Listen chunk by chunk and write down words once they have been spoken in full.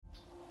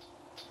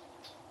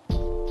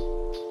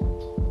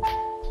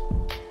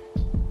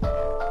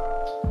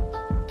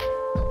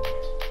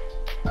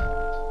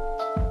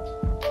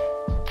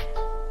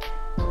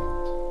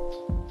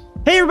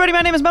everybody,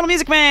 my name is Metal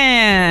Music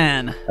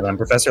Man. And I'm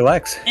Professor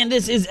Lex. And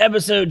this is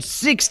episode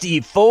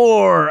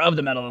 64 of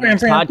the Metal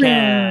Music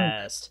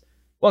Podcast.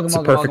 It's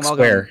a perfect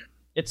square.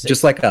 It's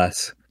just like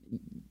us.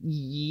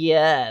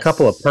 Yes. A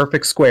couple of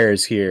perfect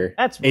squares here.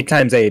 That's 8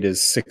 times 8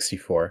 is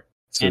 64.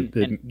 So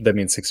and that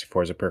means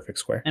 64 is a perfect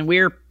square. And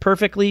we're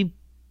perfectly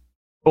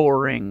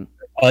boring.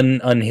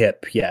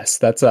 Unhip, yes,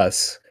 that's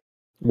us.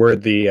 We're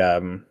the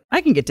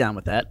I can get down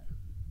with that.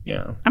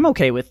 Yeah. I'm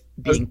okay with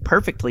being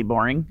perfectly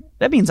boring.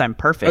 That means I'm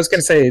perfect. I was going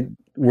to say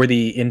we're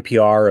the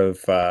NPR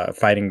of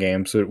fighting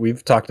games. So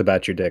we've talked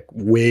about your dick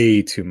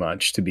way too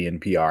much to be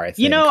NPR, I think.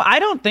 You know, I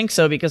don't think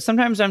so, because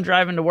sometimes I'm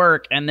driving to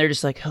work and they're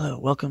just like, hello,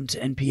 welcome to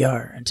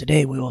NPR. And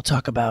today we will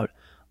talk about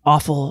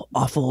awful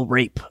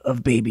rape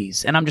of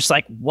babies. And I'm just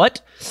like,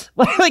 what?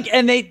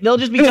 And they'll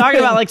just be talking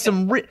about like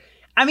some...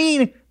 I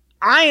mean,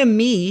 I am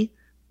me.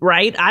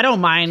 Right? I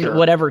don't mind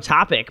whatever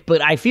topic,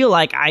 but I feel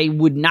like I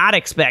would not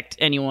expect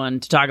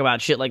anyone to talk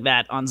about shit like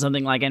that on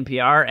something like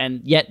NPR,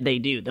 and yet they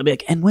do. They'll be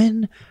like, and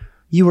when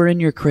you were in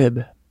your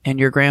crib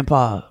and your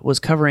grandpa was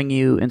covering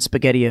you in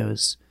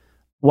SpaghettiOs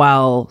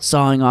while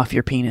sawing off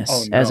your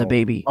penis as a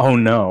baby. Oh,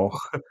 no.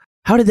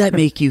 How did that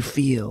make you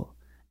feel?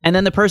 And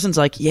then the person's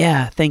like,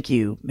 yeah, thank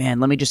you, man.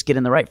 Let me just get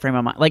in the right frame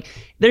of mind. Like,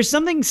 there's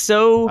something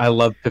so... I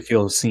love to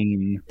feel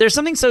seen. There's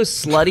something so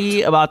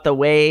slutty about the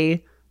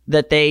way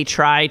that they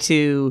try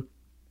to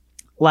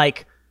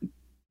like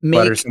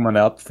butter someone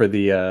up for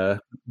the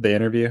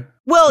interview.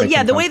 Well,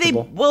 yeah, the way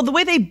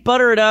they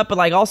butter it up, but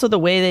like also the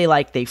way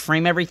they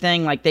frame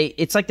everything, like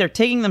it's like they're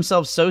taking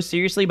themselves so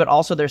seriously, but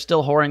also they're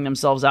still whoring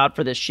themselves out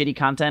for this shitty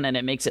content, and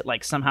it makes it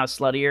like somehow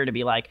sluttier to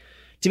be like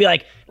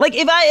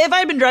if I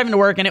had been driving to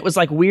work and it was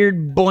like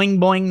weird boing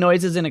boing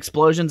noises and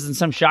explosions and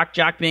some shock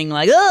jock being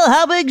like, oh,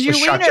 how big's your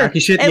wiener? At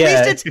least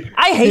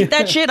I hate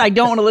that shit. I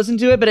don't want to listen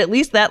to it, but at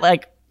least that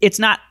like it's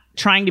not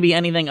trying to be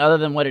anything other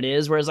than what it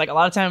is, whereas like a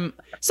lot of time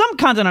some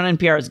content on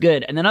NPR is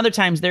good, and then other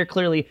times they're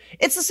clearly,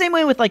 it's the same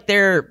way with like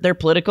their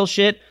political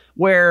shit,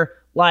 where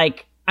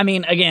like, I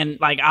mean, again,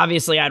 like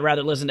obviously I'd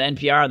rather listen to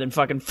NPR than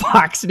fucking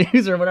Fox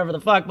News or whatever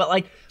the fuck, but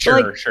like,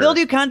 they'll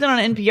do content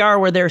on NPR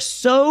where they're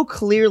so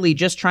clearly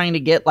just trying to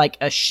get like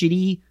a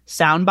shitty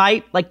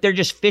soundbite, like they're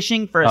just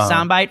fishing for a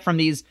soundbite from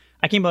these,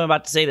 I can't believe I'm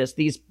about to say this,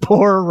 these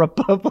poor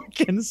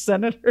Republican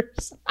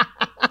senators.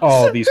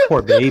 Oh, these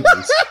poor babies.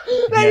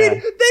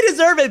 They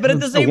deserve it, but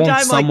at the same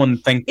time,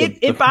 like,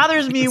 it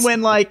bothers me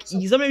when like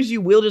sometimes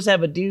you will just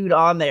have a dude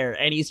on there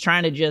and he's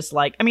trying to just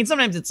like, I mean,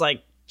 sometimes it's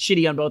like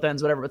shitty on both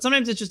ends, whatever, but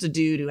sometimes it's just a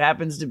dude who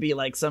happens to be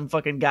like some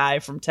fucking guy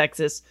from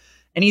Texas,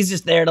 and he's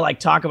just there to like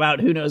talk about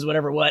who knows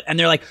whatever what, and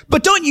they're like,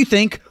 but don't you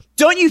think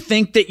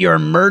that you're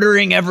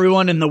murdering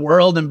everyone in the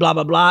world and blah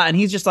blah blah, and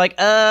he's just like,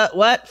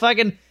 what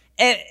fucking.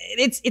 And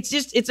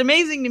it's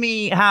amazing to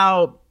me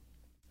how,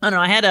 I don't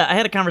know, I had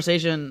a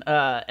conversation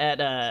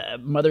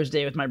at Mother's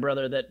Day with my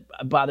brother that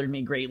bothered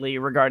me greatly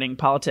regarding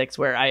politics,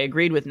 where I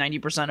agreed with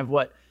 90% of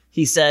what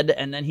he said,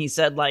 and then he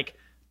said like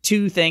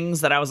 2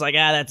 things that I was like,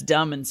 that's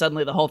dumb, and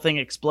suddenly the whole thing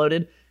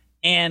exploded.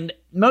 And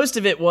most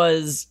of it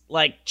was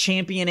like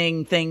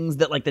championing things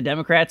that like the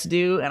Democrats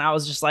do, and I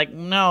was just like,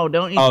 no,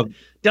 don't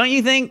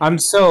you think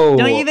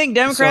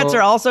Democrats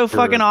are also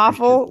fucking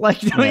awful?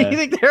 Like, don't you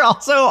think they're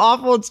also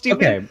awful and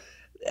stupid? Okay.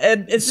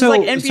 And it's just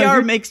like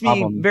NPR makes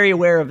me very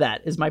aware of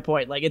that, is my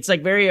point. Like, it's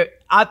like very,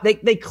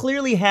 they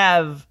clearly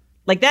have,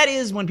 like, that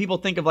is when people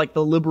think of like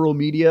the liberal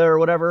media or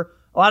whatever,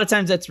 a lot of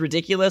times that's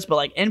ridiculous, but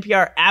like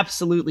NPR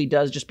absolutely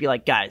does just be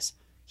like, guys,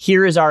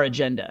 here is our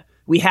agenda.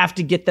 We have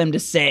to get them to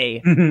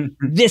say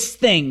this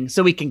thing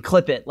so we can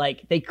clip it.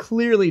 Like, they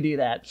clearly do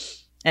that.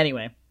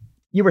 Anyway,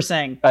 you were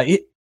saying. Here's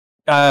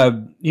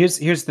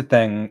the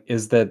thing,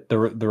 is that the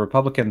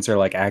Republicans are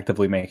like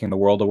actively making the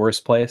world a worse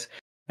place.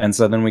 And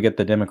so then we get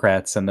the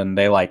Democrats, and then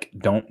they like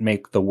don't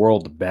make the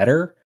world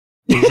better,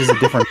 which is a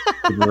different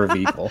flavor of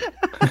evil.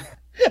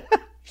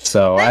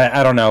 So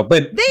I don't know,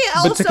 but they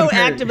also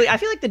actively. I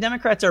feel like the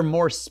Democrats are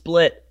more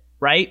split,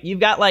 right?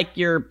 You've got like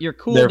your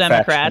cool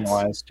Democrats,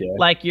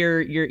 like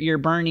your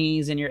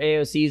Bernies and your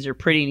AOCs are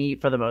pretty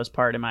neat for the most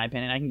part, in my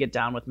opinion. I can get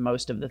down with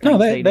most of the things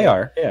they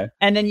are. Yeah.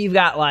 And then you've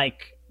got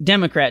like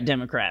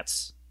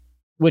Democrats.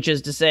 Which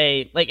is to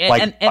say, like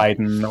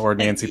Biden or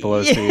Nancy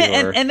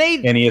Pelosi or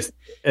any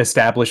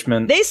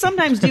establishment. They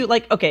sometimes do,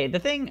 like, okay, the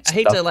thing, I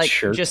hate to like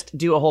just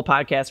do a whole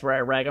podcast where I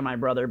rag on my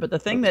brother, but the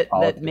thing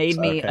that made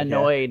me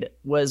annoyed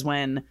was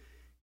when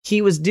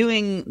he was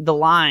doing the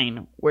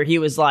line where he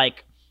was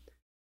like,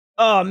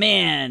 oh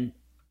man,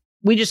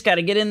 we just got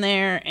to get in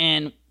there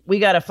and we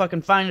got to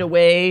fucking find a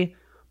way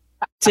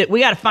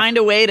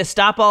to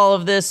stop all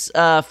of this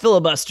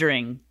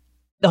filibustering.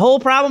 The whole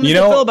problem is the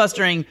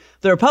filibustering.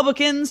 The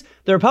Republicans,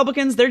 they're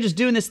just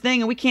doing this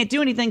thing and we can't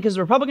do anything because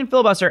the Republican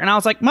filibuster. And I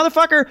was like,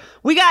 motherfucker,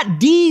 we got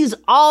D's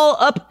all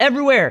up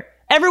everywhere.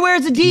 Everywhere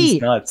is a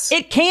D.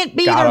 It can't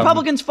be the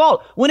Republicans'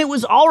 fault. When it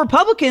was all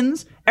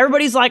Republicans,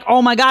 everybody's like,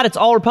 oh my God, it's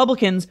all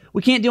Republicans.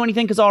 We can't do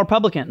anything because all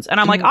Republicans. And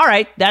I'm like, all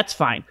right, that's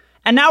fine.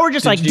 And now we're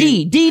just like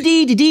D, D,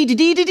 D, D, D, D,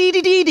 D, D, D,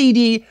 D, D, D,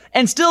 D.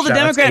 And still the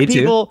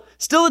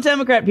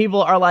Democrat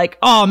people are like,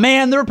 oh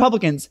man, the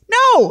Republicans.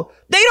 No,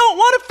 they don't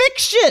want to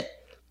fix shit.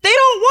 They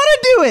don't want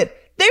to do it.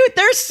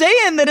 They're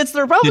saying that it's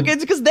the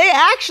Republicans because they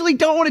actually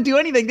don't want to do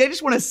anything. They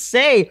just want to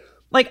say,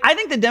 like, I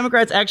think the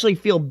Democrats actually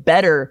feel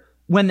better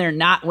when they're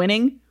not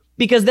winning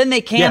because then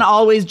they can't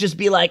always just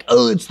be like,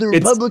 oh, it's the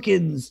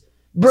Republicans.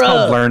 Bruh. It's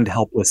called learned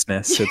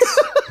helplessness.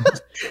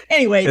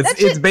 Anyway,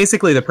 it's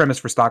basically the premise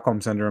for Stockholm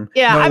Syndrome.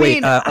 Yeah, I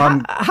mean,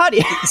 how do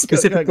you...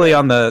 Specifically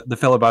on the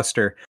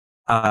filibuster,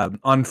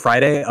 on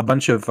Friday, a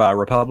bunch of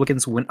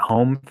Republicans went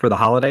home for the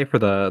holiday, for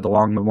the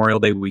long Memorial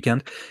Day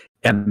weekend.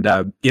 And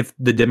if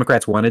the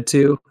Democrats wanted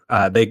to,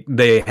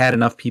 they had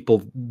enough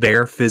people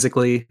there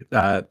physically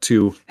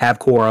to have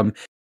quorum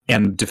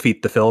and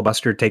defeat the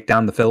filibuster, take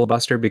down the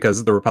filibuster,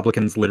 because the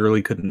Republicans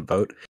literally couldn't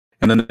vote.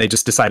 And then they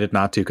just decided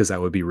not to because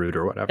that would be rude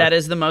or whatever. That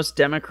is the most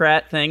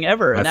Democrat thing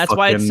ever. And that's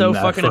why it's so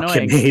fucking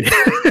annoying.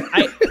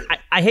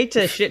 I hate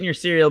to shit in your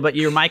cereal, but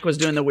your mic was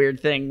doing the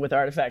weird thing with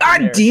artifacts.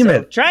 God damn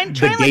it. So try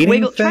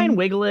and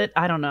wiggle it.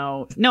 I don't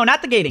know. No,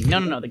 not the gating.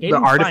 No. The gating.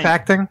 The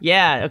artifact thing?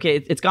 Yeah. Okay.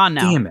 It's gone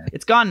now. Damn it.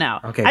 It's gone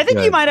now. Okay. I think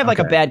you might have like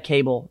a bad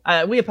cable.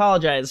 We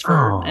apologize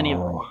for any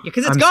of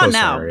because it's gone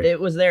now. Sorry. It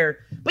was there.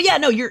 But yeah,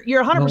 no, you're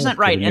 100%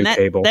 right. And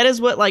that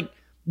is what like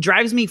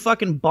drives me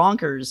fucking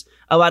bonkers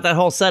about that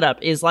whole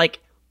setup is like,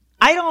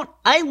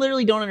 I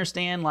literally don't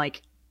understand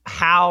like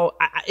how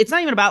it's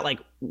not even about like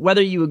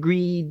whether you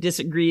agree,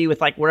 disagree with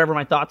like whatever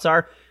my thoughts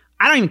are.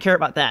 I don't even care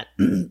about that.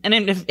 And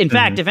in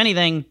fact, if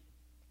anything,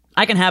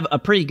 I can have a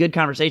pretty good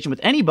conversation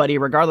with anybody,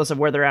 regardless of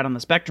where they're at on the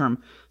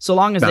spectrum, so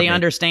long as they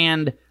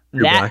understand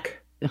You're that.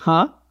 Black.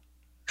 Huh?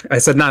 I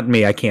said, not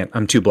me. I can't.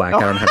 I'm too black.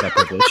 I don't have that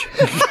privilege.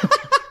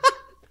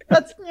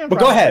 But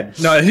go ahead.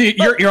 No,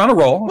 you're on a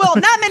roll. Well,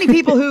 not many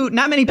people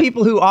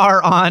who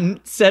are on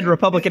said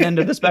Republican end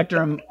of the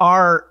spectrum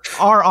are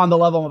on the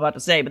level I'm about to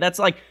say. But that's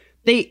like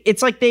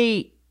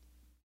a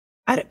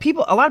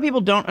lot of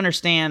people don't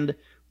understand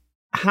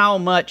how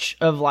much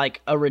of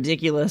like a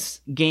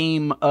ridiculous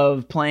game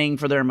of playing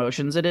for their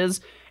emotions it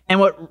is. And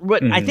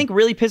what I think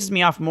really pisses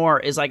me off more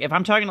is like if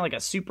I'm talking to like a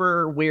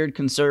super weird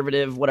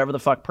conservative, whatever the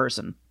fuck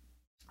person,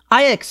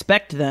 I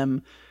expect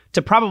them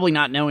to probably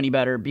not know any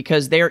better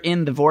because they're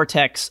in the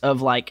vortex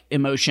of like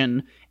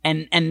emotion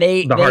and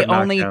they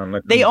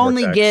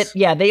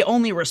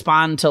only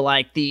respond to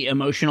like the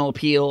emotional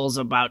appeals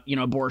about, you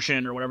know,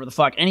 abortion or whatever the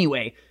fuck.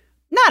 Anyway,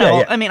 not all.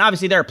 Yeah. I mean,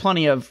 obviously there are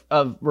plenty of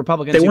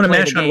Republicans who want to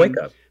mash on Wake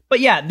Up.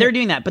 But yeah, they're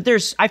doing that. But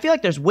I feel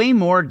like there's way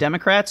more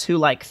Democrats who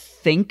like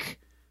think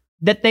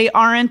that they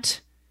aren't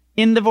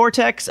in the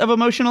vortex of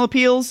emotional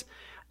appeals.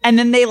 And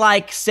then they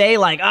like say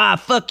like,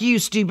 fuck you,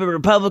 stupid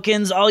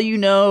Republicans. All you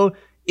know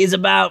is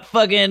about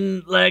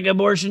fucking like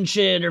abortion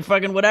shit or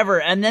fucking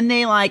whatever. And then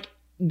they like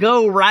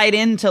go right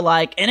into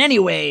like, and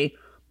anyway,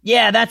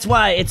 yeah, that's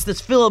why it's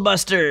this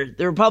filibuster.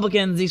 The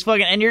Republicans, these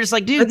fucking, and you're just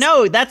like, dude,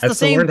 that's the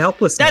same.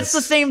 That's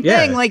the same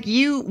thing. Like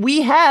you've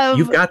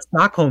got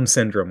Stockholm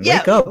syndrome.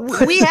 Wake up.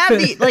 We have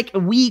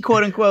the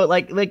quote unquote,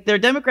 like their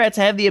Democrats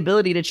have the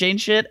ability to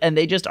change shit and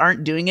they just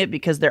aren't doing it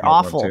because they're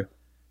awful.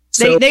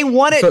 They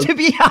want it to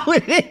be how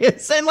it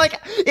is. And like,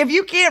 if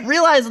you can't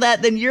realize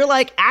that, then you're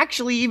like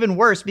actually even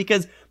worse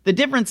because the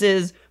difference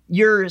is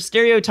you're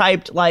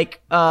stereotyped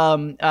like,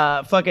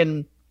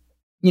 fucking,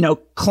 you know,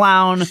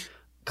 clown,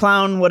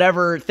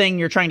 whatever thing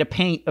you're trying to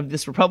paint of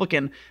this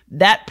Republican.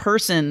 That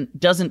person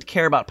doesn't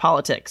care about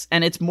politics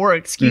and it's more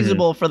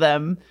excusable for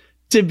them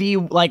to be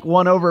like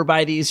won over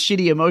by these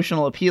shitty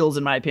emotional appeals,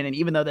 in my opinion,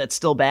 even though that's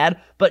still bad.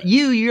 But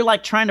you're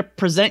like trying to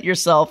present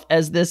yourself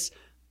as this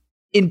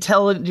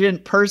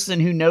intelligent person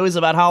who knows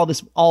about how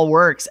this all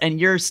works and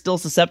you're still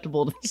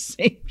susceptible to the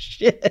same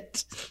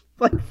shit.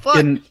 Like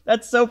fuck,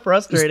 that's so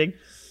frustrating.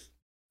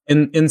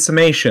 In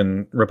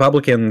summation,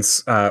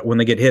 Republicans when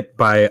they get hit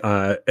by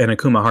an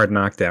Akuma hard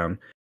knockdown,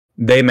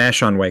 they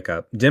mash on Wake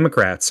Up.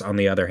 Democrats, on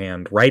the other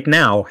hand, right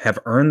now have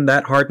earned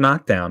that hard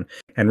knockdown,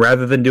 and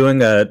rather than doing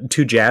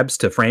 2 jabs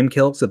to frame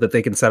kill so that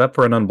they can set up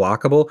for an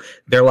unblockable,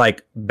 they're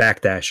like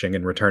backdashing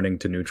and returning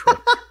to neutral.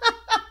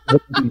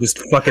 Just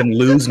fucking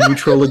lose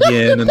neutral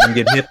again and then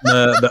get hit in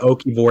the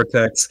Oki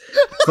vortex.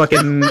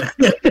 Fucking.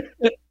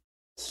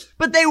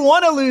 But they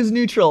want to lose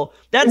neutral.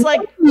 That's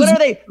like, what are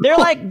they? They're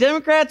like,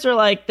 Democrats are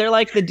like, they're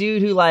like the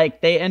dude who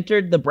like, they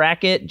entered the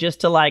bracket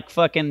just to like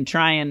fucking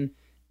try and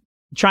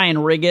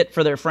rig it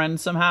for their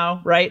friends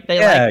somehow, right?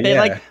 They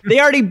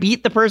already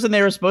beat the person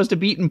they were supposed to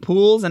beat in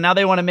pools and now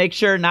they want to make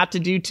sure not to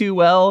do too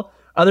well.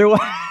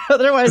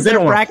 Otherwise their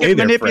bracket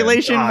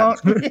manipulation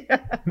won't. Yeah.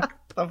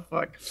 The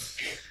fuck?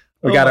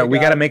 We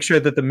gotta make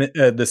sure that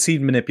the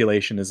seed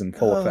manipulation is in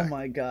full effect. Oh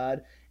my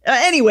god.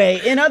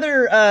 Anyway, in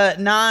other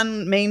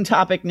non-main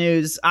topic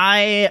news,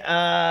 I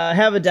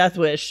have a death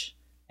wish,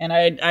 and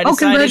I decided,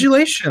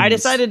 congratulations! I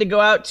decided to go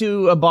out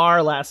to a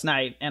bar last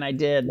night, and I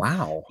did.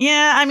 Wow.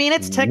 Yeah, I mean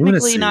it's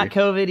technically not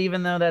COVID,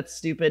 even though that's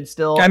stupid.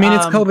 Still, I mean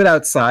it's COVID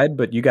outside,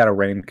 but you got a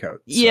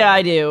raincoat. So. Yeah,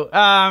 I do.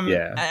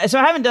 Yeah. So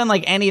I haven't done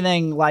like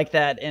anything like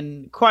that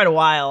in quite a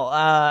while,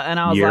 and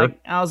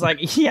I was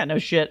like, yeah, no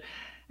shit.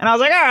 And I was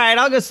like, all right,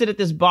 I'll go sit at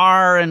this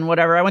bar and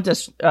whatever. I went to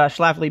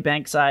Schlafly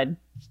Bankside.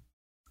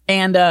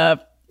 And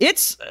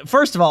it's,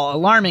 first of all,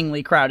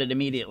 alarmingly crowded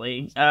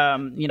immediately.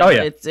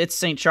 It's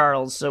St.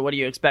 Charles, so what do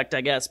you expect, I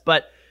guess?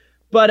 But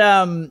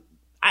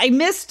I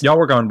missed... Y'all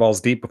were going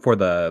balls deep before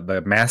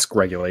the mask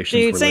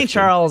regulations. Dude, St.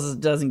 Charles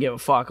doesn't give a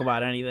fuck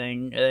about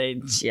anything.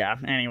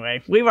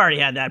 Anyway, we've already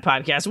had that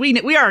podcast.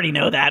 We already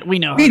know that. We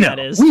know how that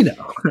is. We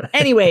know.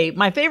 Anyway,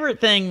 my favorite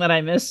thing that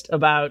I missed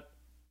about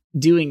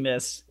doing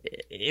this,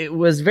 it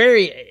was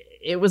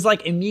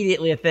like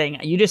immediately a thing.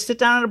 You just sit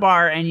down at a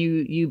bar and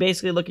you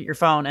basically look at your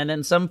phone, and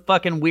then some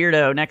fucking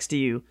weirdo next to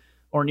you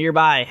or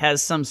nearby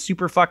has some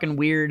super fucking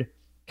weird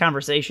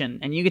conversation,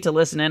 and you get to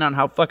listen in on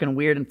how fucking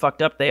weird and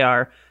fucked up they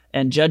are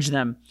and judge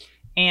them.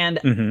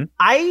 And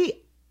I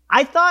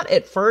thought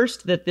at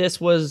first that this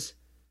was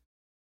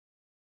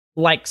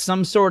like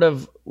some sort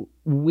of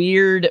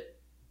weird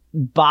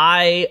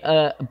buy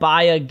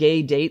a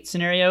gay date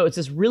scenario. It's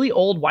this really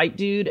old white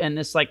dude and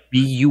this like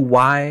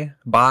BUY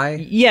buy.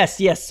 Yes.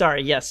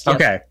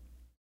 Okay.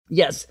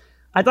 Yes.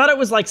 I thought it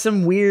was like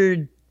some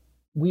weird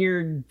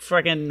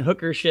fucking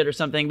hooker shit or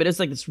something, but it's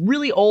like this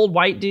really old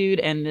white dude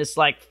and this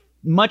like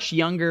much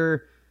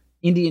younger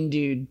Indian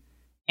dude.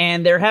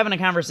 And they're having a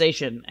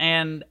conversation,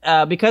 and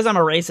because I'm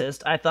a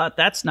racist, I thought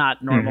that's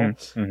not normal.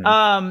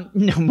 No,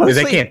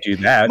 mostly they can't do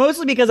that.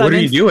 Mostly because what are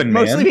you doing,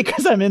 man? Mostly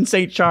because I'm in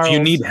St. Charles. Do you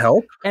need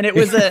help? And it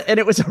was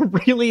a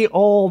really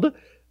old,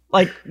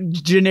 like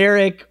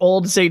generic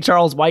old St.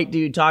 Charles white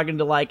dude talking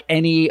to like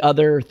any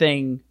other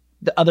thing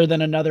other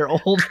than another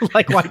old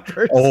like white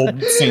person.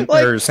 Old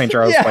St.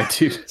 Charles white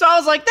dude. So I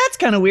was like, that's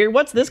kind of weird.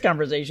 What's this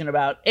conversation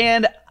about?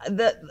 And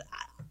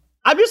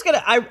I'm just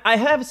gonna. I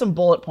have some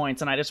bullet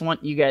points, and I just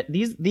want you guys.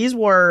 These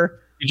were.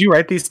 Did you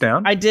write these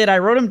down? I did. I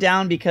wrote them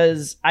down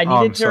because I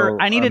needed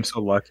I'm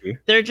so lucky.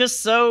 They're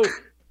just so.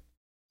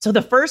 So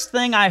the first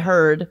thing I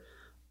heard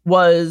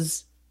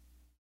was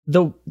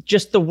the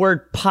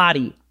word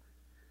potty,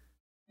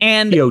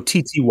 and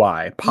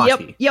POTTY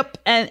potty. Yep.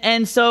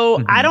 And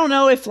so I don't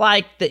know if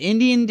like the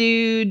Indian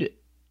dude.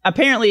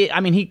 Apparently,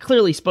 I mean, he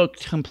clearly spoke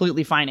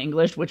completely fine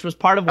English, which was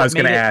part of what I was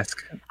going to ask.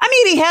 I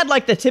mean, he had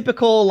like the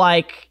typical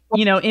like.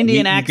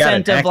 Indian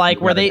accent of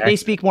like where they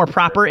speak more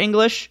proper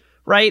English,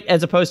 right?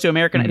 As opposed to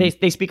American.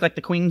 They speak like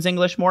the Queen's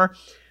English more,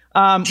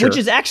 which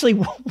is actually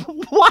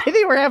why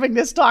they were having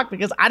this talk,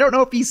 because I don't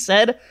know if he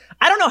said,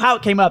 I don't know how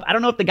it came up. I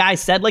don't know if the guy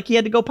said like he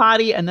had to go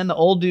potty and then the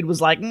old dude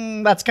was like,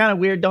 that's kind of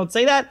weird. Don't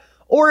say that.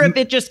 Or if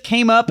it just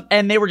came up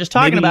and they were just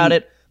talking about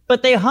it,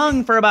 but they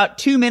hung for about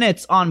 2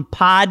 minutes on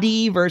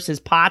poddy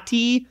versus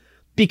potty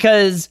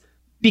because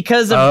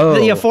of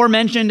the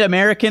aforementioned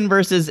American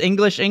versus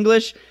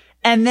English.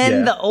 And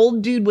then the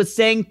old dude was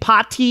saying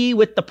potty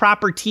with the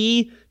proper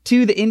T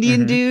to the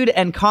Indian dude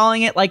and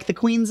calling it like the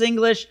Queen's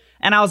English.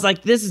 And I was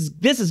like, this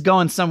is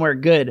going somewhere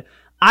good.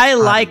 I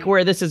like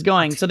where this is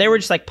going. So they were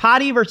just like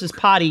potty versus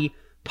potty.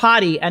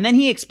 And then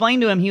he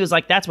explained to him, he was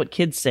like, that's what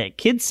kids say.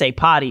 Kids say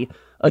potty.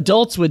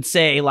 Adults would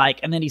say like,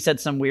 and then he said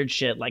some weird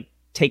shit like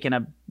taking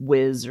a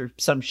whiz or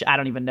some shit. I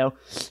don't even know.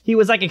 He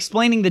was like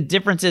explaining the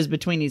differences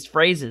between these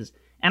phrases.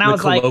 And I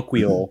was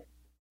colloquial.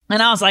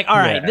 And I was like, all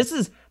right, this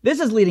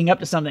is leading up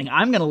to something.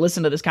 I'm going to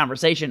listen to this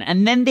conversation.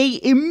 And then they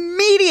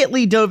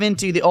immediately dove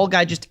into the old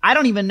guy. I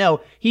don't even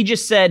know. He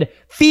just said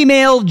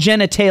female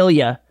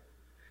genitalia.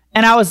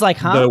 And I was like,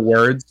 huh? The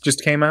words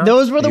just came out?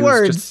 Those were the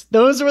words.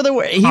 Those were the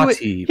words.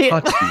 Potty.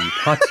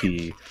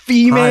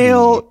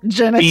 Female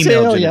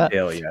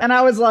genitalia. And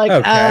I was like,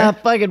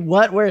 fucking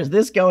what? Where is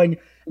this going?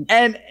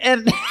 And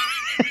I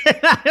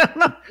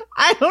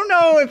don't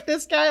know if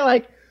this guy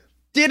like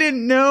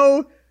didn't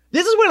know.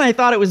 This is when I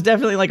thought it was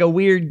definitely like a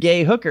weird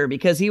gay hooker,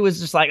 because he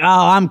was just like, oh,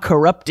 I'm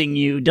corrupting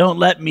you. Don't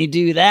let me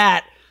do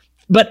that.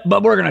 But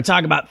we're going to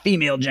talk about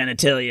female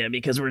genitalia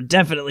because we're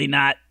definitely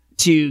not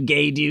two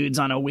gay dudes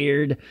on a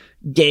weird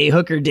gay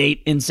hooker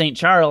date in St.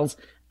 Charles.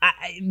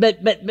 But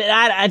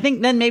I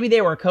think then maybe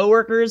they were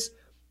coworkers.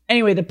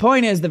 Anyway, the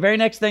point is the very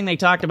next thing they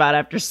talked about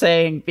after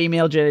saying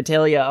female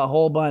genitalia a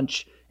whole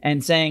bunch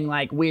and saying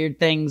like weird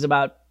things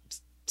about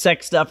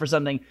sex stuff or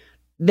something,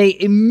 they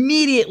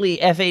immediately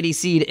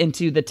FADC'd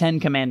into the 10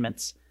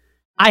 Commandments.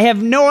 I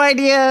have no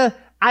idea.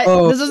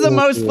 This is the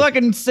most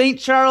fucking St.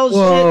 Charles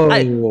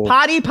shit.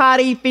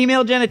 Potty,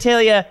 female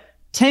genitalia,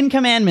 10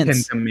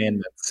 Commandments. 10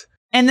 Commandments.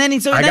 And then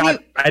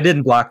I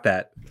didn't block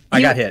that. I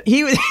got hit.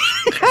 He was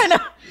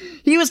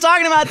he was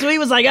talking about, so he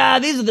was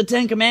like, these are the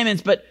 10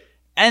 Commandments,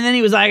 and then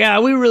he was like,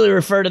 we really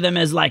refer to them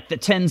as like the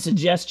 10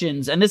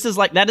 suggestions. And this is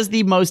like, that is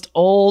the most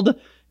old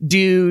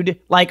dude,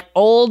 like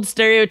old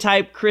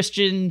stereotype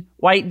Christian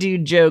white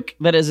dude joke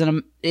that is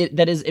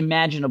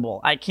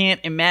imaginable. I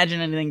can't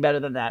imagine anything better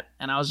than that.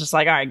 And I was just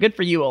like, all right, good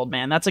for you, old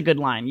man. That's a good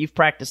line. You've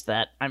practiced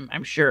that,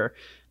 I'm sure,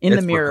 in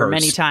the mirror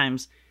many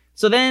times.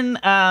 So then,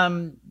 I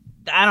don't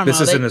know. This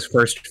is in his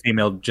first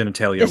female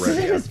genitalia This is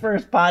his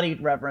first potty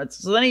reference.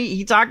 So then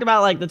he talked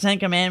about like the 10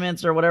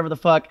 Commandments or whatever the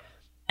fuck.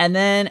 And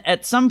then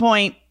at some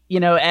point,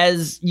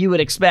 as you would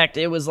expect,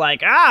 it was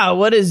like,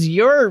 what is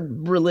your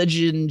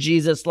religion,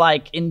 Jesus,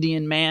 like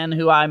Indian man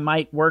who I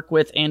might work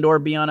with and or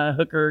be on a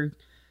hooker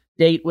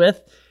date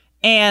with?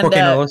 And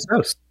yeah.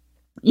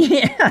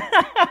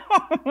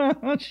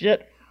 Oh,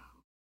 shit.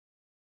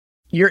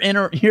 You're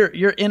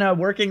in a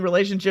working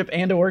relationship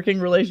and a working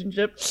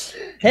relationship.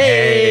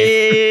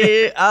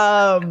 Hey.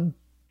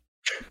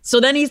 So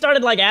then he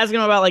started like asking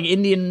him about like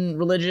Indian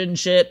religion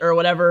shit or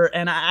whatever,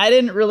 and I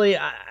didn't really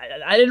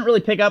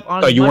pick up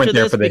on. Oh, you much weren't of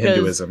there this for the because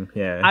Hinduism,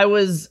 yeah.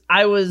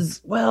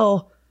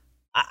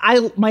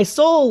 My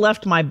soul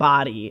left my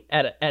body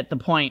at the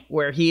point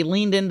where he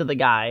leaned into the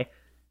guy.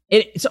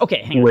 It's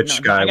okay. Hang on.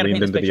 Which guy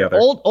leaned into the other?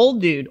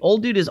 Old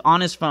dude is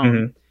on his phone.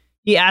 Mm-hmm.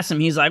 He asked him.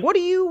 He's like, "What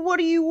do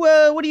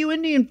you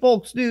Indian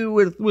folks do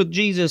with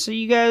Jesus? Are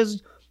you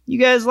guys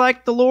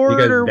like the Lord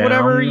or down?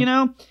 Whatever,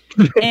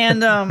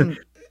 And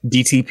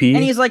DTP.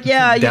 And he's like,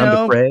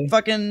 yeah,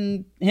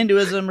 fucking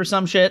Hinduism or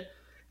some shit.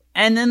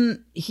 And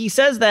then he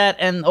says that,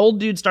 and the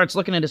old dude starts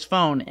looking at his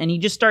phone, and he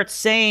just starts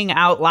saying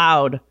out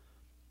loud,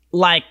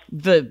 like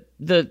the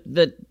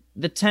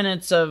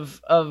tenets of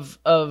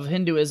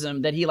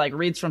Hinduism that he like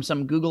reads from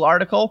some Google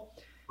article.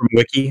 From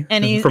Wiki.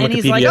 And he's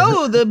like,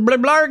 oh, the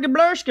blargy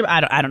blargy.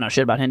 I don't know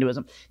shit about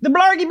Hinduism. The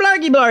blargy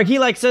blargy blarg. He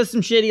like says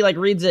some shit. He like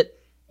reads it,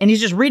 and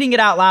he's just reading it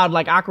out loud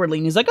like awkwardly.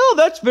 And he's like, oh,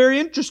 that's very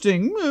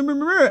interesting.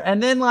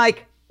 And then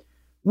like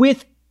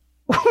with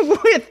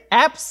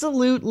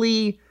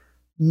absolutely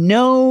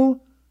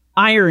no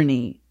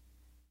irony,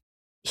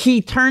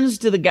 he turns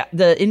to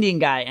the Indian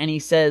guy and he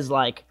says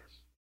like,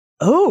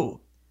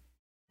 oh,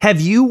 have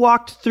you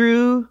walked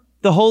through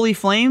the holy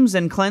flames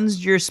and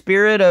cleansed your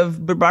spirit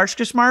of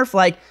Barbarshkasmarf?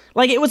 Like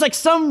it was like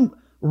some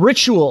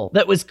ritual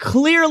that was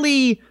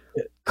clearly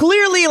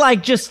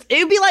like just, it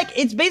would be like,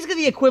 it's basically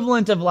the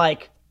equivalent of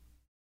like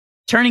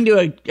turning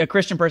to a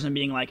Christian person and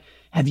being like,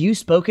 have you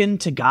spoken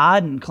to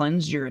God and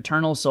cleansed your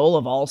eternal soul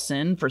of all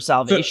sin for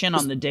salvation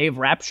on the day of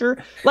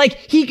rapture?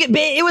 Like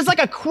it was like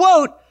a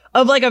quote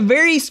of like a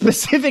very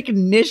specific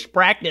niche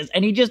practice.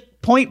 And he just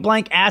point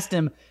blank asked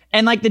him,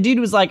 and like the dude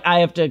was like,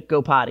 I have to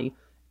go potty.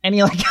 And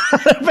he like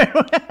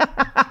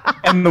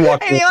and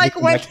he like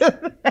went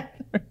to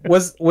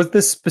Was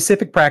this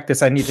specific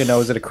practice I need to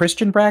know? Is it a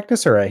Christian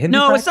practice or a Hindu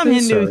practice? No, it's some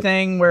Hindu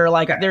thing where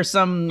like there's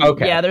some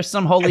there's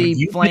some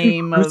holy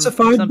flame of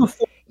some,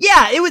 before?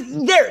 Yeah, it was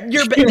there.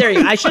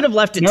 There. I should have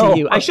left it to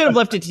you. I should have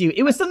left it to you.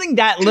 It was something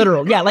that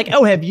literal. Yeah, like,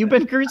 oh, have you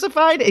been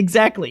crucified?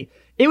 Exactly.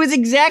 It was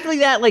exactly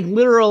that, like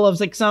literal of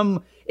like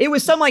some. It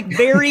was some like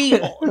very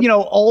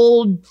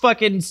old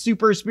fucking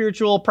super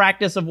spiritual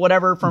practice of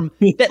whatever from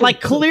that like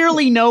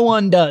clearly no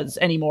one does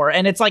anymore,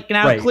 and it's like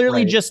now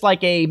clearly just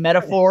like a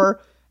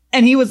metaphor.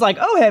 And he was like,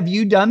 "Oh, have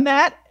you done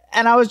that?"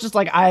 And I was just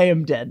like, "I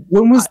am dead."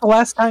 When was the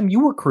last time you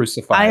were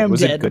crucified? I am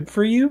was dead. It good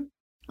for you?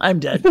 I'm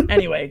dead.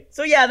 Anyway,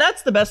 so yeah,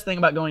 that's the best thing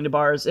about going to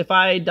bars. If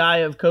I die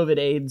of COVID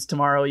AIDS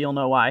tomorrow, you'll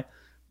know why.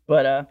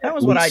 But that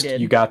was what I did.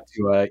 You got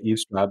to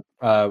eavesdrop.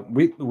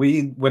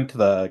 We went to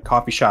the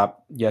coffee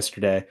shop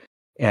yesterday,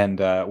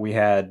 and we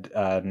had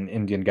an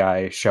Indian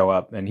guy show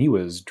up, and he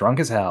was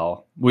drunk as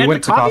hell. We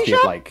went to coffee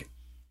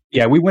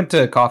at we went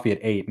to coffee at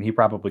 8, and he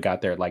probably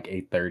got there at like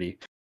 8:30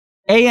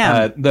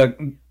 a.m.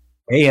 The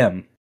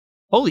a.m.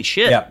 Holy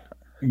shit!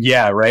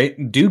 Yeah,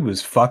 right. Dude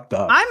was fucked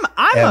up.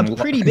 I'm a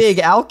pretty big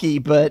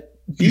alkie, but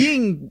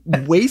being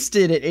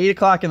wasted at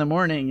 8:00 in the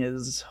morning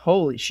is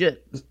holy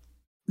shit.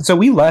 So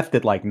we left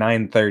at like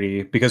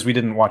 9:30 because we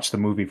didn't watch the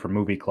movie for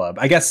Movie Club.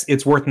 I guess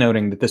it's worth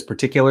noting that this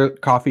particular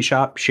coffee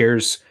shop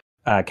shares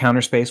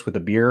counter space with a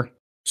beer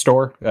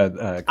store,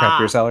 craft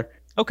beer cellar.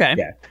 Okay.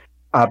 Yeah.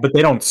 But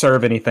they don't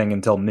serve anything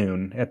until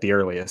noon at the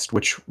earliest,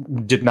 which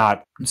did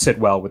not sit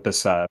well with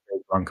this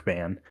drunk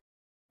man.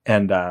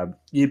 And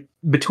he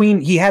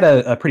had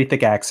a pretty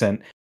thick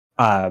accent,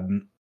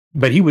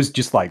 but he was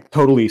just like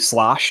totally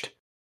sloshed,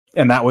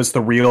 and that was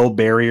the real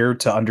barrier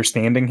to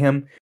understanding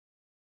him.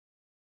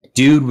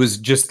 Dude was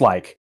just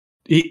like,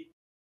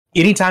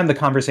 anytime the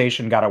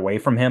conversation got away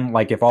from him,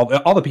 like if all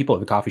the people at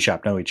the coffee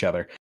shop know each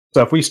other.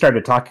 So if we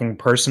started talking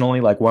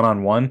personally, like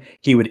one-on-one,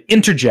 he would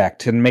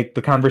interject and make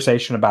the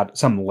conversation about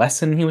some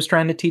lesson he was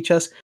trying to teach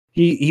us.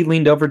 He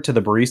leaned over to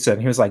the barista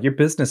and he was like, your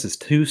business is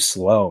too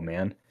slow,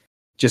 man.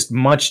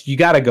 You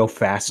got to go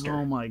faster.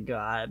 Oh my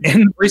God.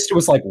 And the barista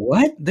was like,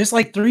 what? There's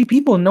like 3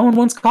 people and no one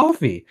wants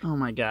coffee. Oh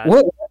my God.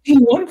 What do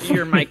you want from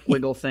your mic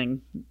wiggle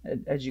thing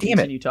as you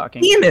continue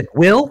talking? Damn it,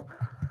 Will.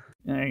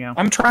 There you go.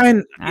 I'm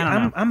trying.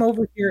 I'm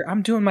over here.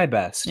 I'm doing my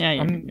best.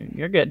 Yeah,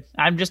 you're good.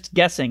 I'm just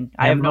guessing.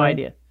 I have no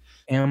idea.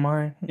 Am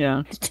I?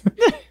 Yeah.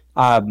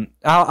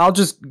 I'll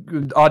just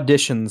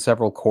audition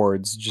several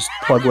chords. Just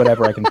plug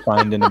whatever I can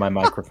find into my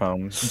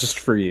microphone, just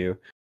for you.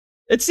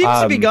 It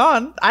seems to be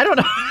gone. I don't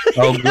know.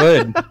 Oh,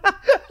 good.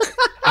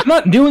 I'm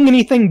not doing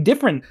anything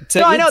different.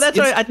 No, I know. That's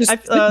why I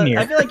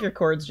feel like your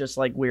chord's just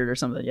like weird or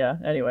something. Yeah.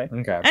 Anyway.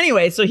 Okay.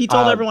 Anyway, so he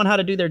told everyone how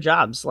to do their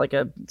jobs like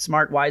a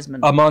smart wise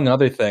man. Among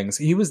other things,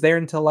 he was there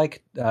until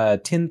like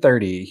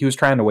 10:30. He was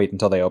trying to wait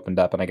until they opened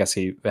up, and I guess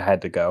he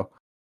had to go.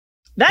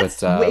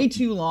 That's way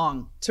too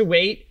long to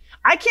wait.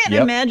 I can't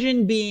Yep.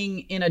 imagine being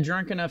in a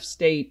drunk enough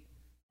state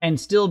and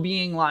still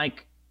being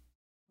like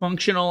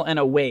functional and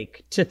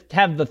awake to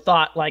have the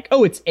thought like,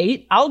 oh, it's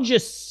 8. I'll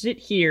just sit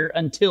here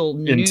until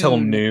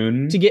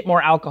noon to get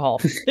more alcohol.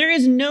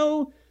 There's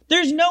no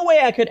way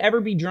I could ever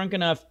be drunk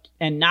enough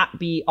and not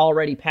be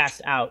already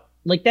passed out.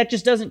 Like, that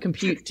just doesn't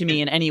compute to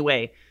me in any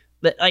way.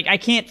 Like, I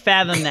can't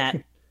fathom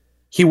that.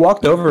 He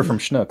walked over from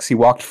Schnucks. He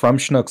walked from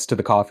Schnucks to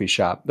the coffee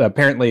shop.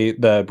 Apparently,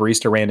 the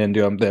barista ran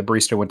into him. The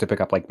barista went to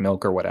pick up like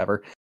milk or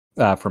whatever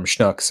from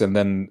Schnucks, and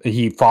then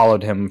he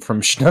followed him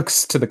from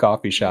Schnucks to the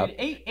coffee shop. Dude,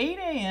 8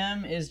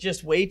 a.m. is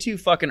just way too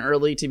fucking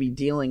early to be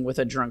dealing with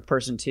a drunk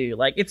person too.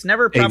 Like, it's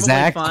never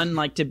probably fun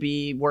like to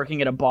be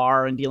working at a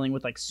bar and dealing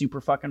with like super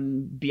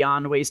fucking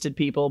beyond wasted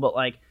people, but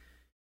like,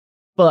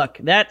 fuck,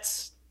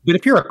 that's. But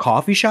if you're a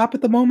coffee shop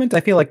at the moment, I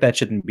feel like that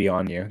shouldn't be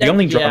on you. The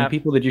only drunk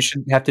people that you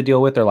should have to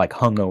deal with are like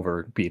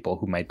hungover people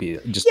who might be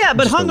just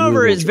but just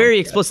hungover is very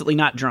explicitly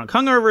not drunk.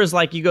 Hungover is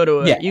like you go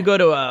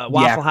to a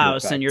Waffle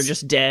House and you're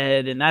just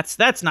dead, and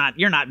that's not,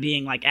 you're not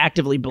being like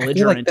actively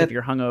belligerent if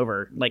you're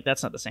hungover. Like,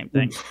 that's not the same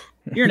thing.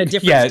 You're in a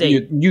different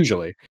state.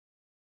 Usually.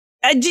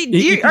 Do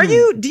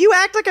you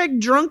act like a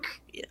drunk,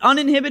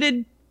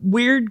 uninhibited,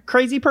 weird,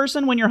 crazy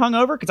person when you're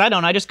hungover? Because I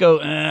don't. I just go.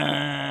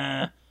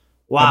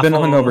 Waffle. I've been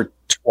hungover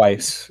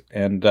twice,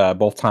 and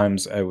both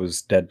times I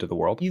was dead to the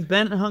world. You've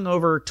been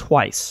hungover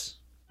twice.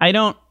 I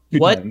don't. Two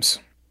times.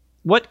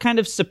 What kind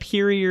of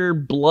superior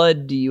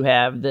blood do you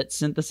have that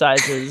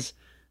synthesizes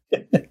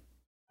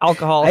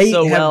alcohol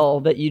well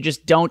that you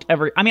just don't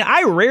ever? I mean,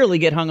 I rarely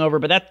get hungover,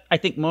 but that I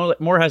think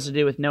more has to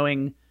do with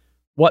knowing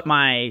what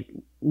my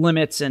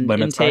limits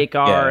intake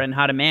are and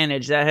how to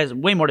manage. That has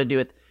way more to do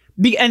with,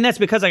 and that's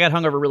because I got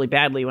hungover really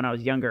badly when I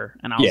was younger,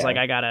 and I was like,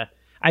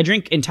 I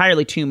drink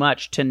entirely too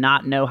much to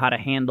not know how to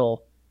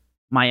handle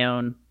my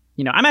own,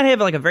 I might have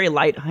like a very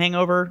light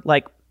hangover,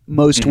 like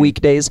most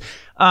weekdays,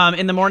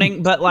 in the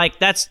morning, but like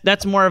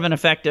that's more of an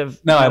effect of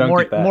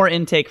more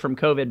intake from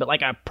COVID, but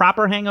like a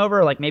proper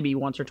hangover, like maybe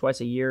once or twice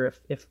a year,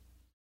 if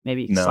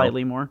maybe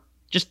slightly more,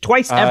 just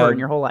twice ever in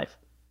your whole life.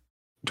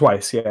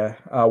 Twice, yeah.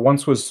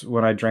 Once was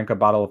when I drank a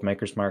bottle of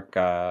Maker's Mark.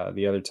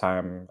 The other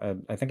time,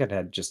 I think I'd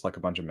had just like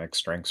a bunch of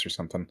mixed drinks or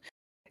something.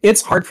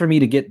 It's hard for me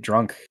to get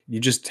drunk. You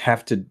just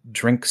have to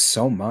drink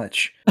so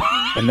much.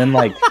 And then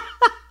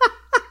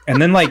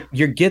like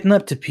you're getting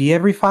up to pee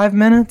every 5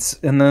 minutes,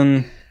 and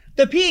then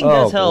the peeing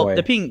does help. Boy.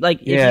 The peeing, like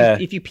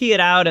if you pee it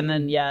out and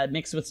then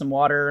mix it with some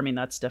water, I mean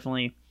that's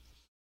definitely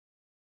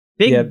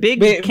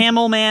big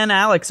camel man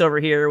Alex over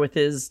here with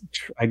his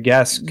I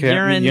guess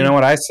urine, you know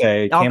what I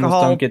say, alcohol,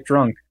 camels don't get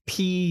drunk.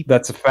 Pee.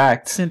 That's a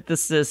fact.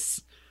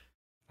 Synthesis.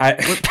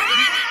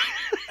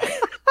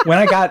 When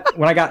I got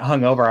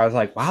hungover, I was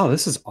like, "Wow,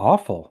 this is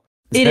awful."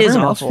 It is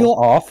awful. Feel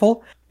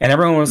awful, and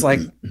everyone was like,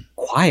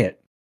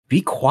 "Quiet,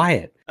 be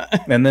quiet."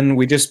 And then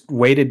we just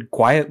waited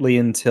quietly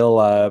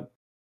until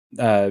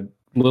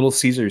Little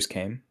Caesars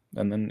came,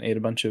 and then ate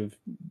a bunch of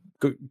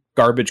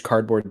garbage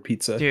cardboard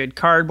pizza. Dude,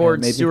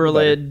 cardboard sewer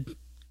lid,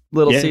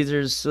 Little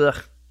Caesars. Ugh,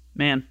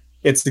 man,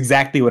 it's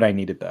exactly what I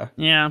needed, though.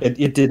 Yeah,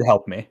 it did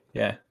help me.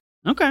 Yeah.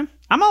 Okay,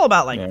 I'm all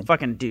about like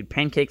fucking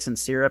pancakes and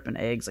syrup and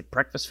eggs, like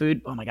breakfast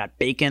food. Oh my god,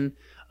 bacon.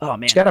 Oh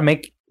man, you gotta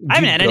make. I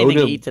haven't had anything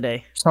to eat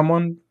today.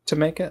 Someone to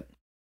make it.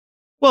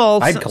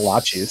 Well, I had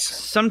kolaches.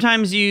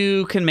 Sometimes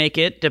you can make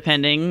it,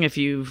 depending if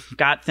you've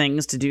got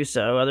things to do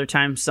so. Other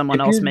times,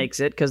 someone else makes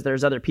it because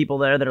there's other people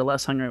there that are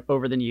less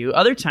hungover than you.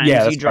 Other times,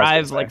 you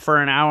drive like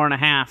for an hour and a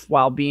half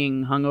while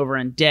being hungover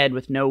and dead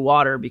with no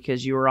water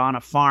because you were on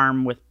a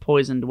farm with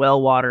poisoned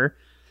well water.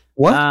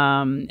 What?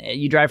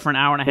 You drive for an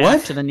hour and a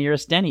half to the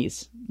nearest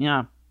Denny's.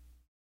 Yeah.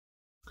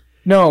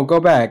 No, go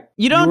back.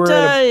 You don't.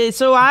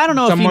 So I don't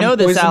know if you know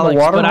this, Alex,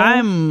 but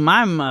I'm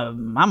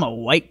a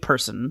white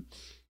person,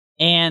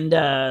 and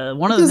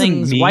one of the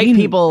things white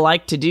people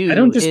like to do. I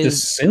don't just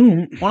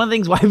assume. One of the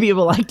things white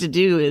people like to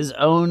do is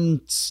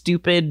own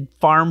stupid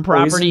farm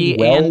property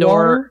and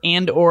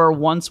or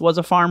once was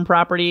a farm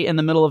property in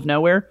the middle of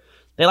nowhere.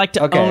 They like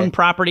to own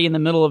property in the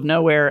middle of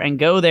nowhere and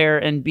go there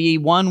and be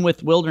one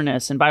with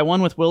wilderness. And by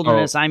one with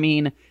wilderness, I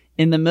mean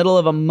in the middle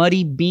of a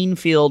muddy bean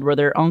field where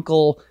their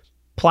uncle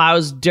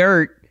plows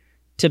dirt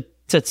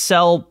to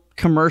sell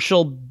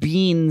commercial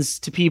beans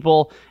to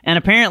people. And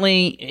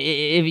apparently,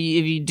 if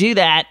you do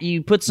that,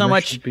 you put so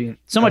much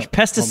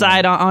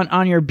pesticide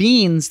on your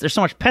beans. There's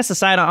so much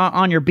pesticide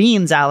on your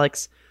beans,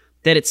 Alex,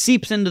 that it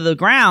seeps into the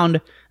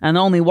ground, and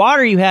the only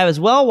water you have is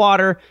well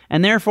water,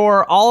 and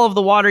therefore all of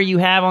the water you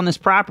have on this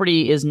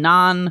property is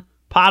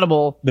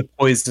non-potable. The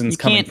poison's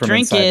coming from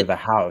inside of the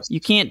house. You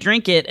can't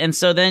drink it, and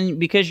so then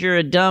because you're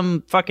a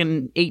dumb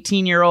fucking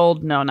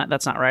 18-year-old,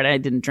 that's not right. I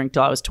didn't drink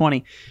till I was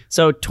 20.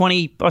 So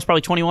I was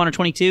probably 21 or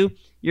 22.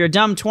 You're a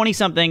dumb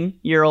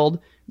 20-something-year-old.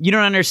 You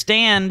don't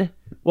understand.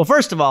 Well,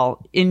 first of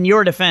all, in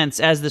your defense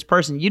as this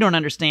person, you don't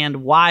understand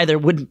why there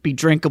wouldn't be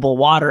drinkable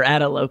water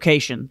at a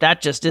location.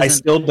 That just isn't. I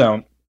still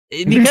don't.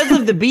 Because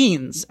of the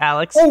beans,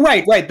 Alex. Oh,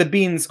 right. The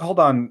beans. Hold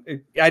on.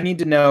 I need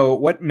to know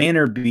what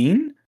manner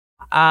bean?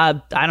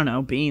 I don't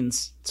know.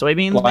 Beans.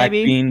 Soybeans, black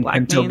maybe? Bean,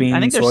 black bean. I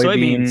think they're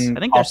soybeans. I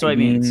think they're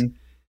soybeans.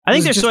 I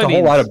think there's just soybeans. a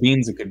whole lot of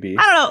beans it could be.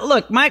 I don't know.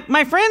 Look,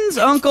 my friend's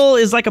uncle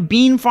is like a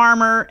bean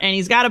farmer, and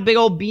he's got a big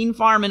old bean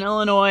farm in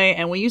Illinois,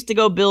 and we used to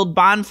go build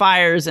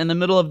bonfires in the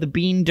middle of the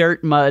bean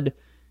dirt mud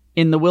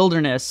in the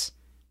wilderness.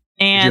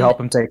 And did you help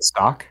him take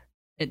stock?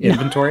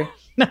 Inventory?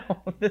 No.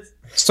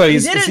 So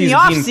he's a bean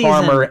off-season.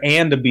 farmer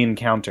and a bean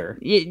counter.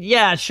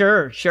 Yeah,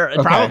 sure.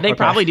 Okay, They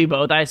probably do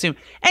both, I assume.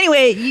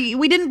 Anyway,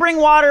 we didn't bring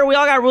water. We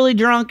all got really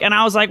drunk, and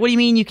I was like, what do you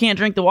mean you can't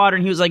drink the water?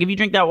 And he was like, if you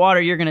drink that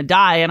water, you're going to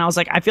die. And I was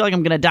like, I feel like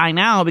I'm going to die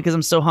now because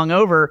I'm so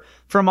hungover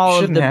from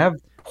all of the...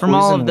 From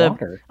all of the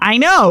water. I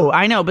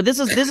know, but this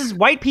is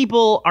white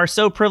people are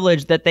so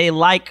privileged that they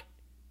like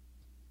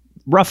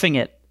roughing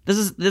it.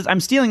 This I'm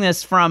stealing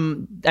this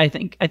from I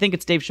think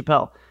it's Dave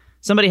Chappelle.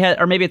 Somebody had,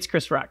 or maybe it's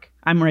Chris Rock.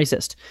 I'm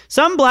racist.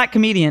 Some black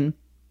comedian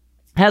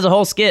has a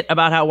whole skit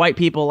about how white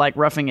people like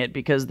roughing it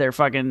because they're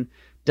fucking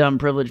dumb,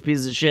 privileged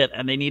pieces of shit,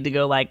 and they need to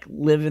go like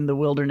live in the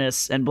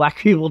wilderness, and black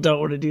people don't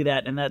want to do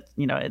that, and that,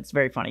 you know, it's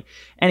very funny.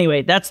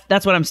 Anyway, that's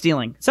what I'm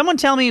stealing. Someone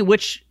tell me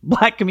which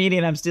black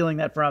comedian I'm stealing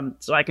that from,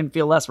 so I can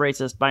feel less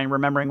racist by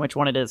remembering which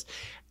one it is.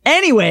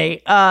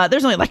 Anyway,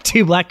 there's only like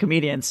 2 black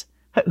comedians.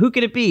 Who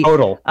could it be?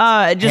 Total.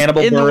 Just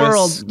Hannibal in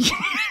Buress.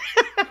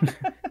 the world.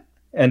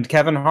 And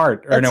Kevin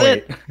Hart. Or That's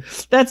it.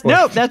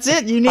 That's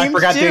it. You named 2. I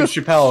forgot Dave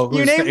Chappelle,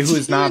 You named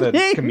who's not a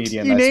named-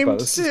 comedian, you I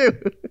named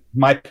suppose. 2.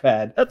 My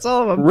bad. That's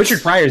all of them.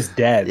 Richard Pryor's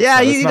dead. Yeah,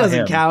 so he it's not doesn't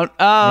him. count.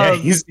 Yeah,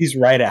 he's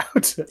right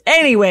out.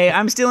 Anyway,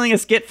 I'm stealing a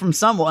skit from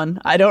someone.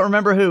 I don't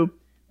remember who.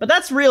 But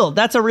that's real.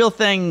 That's a real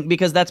thing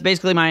because that's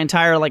basically my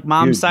entire like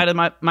mom's side of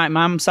my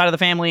mom's side of the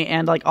family,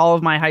 and like all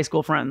of my high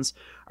school friends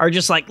are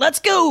just like, let's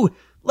go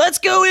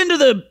into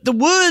the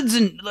woods,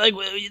 and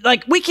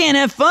like we can't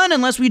have fun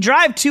unless we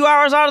drive 2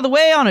 hours out of the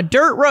way on a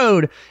dirt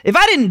road. If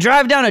I didn't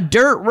drive down a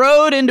dirt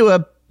road into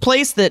a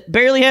place that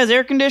barely has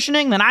air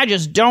conditioning, then I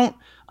just don't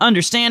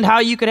understand how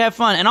you could have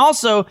fun. And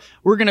also,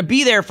 we're gonna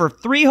be there for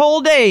 3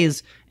 whole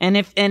days. And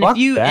if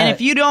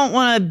you don't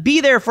want to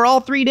be there for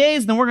all 3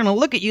 days, then we're gonna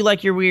look at you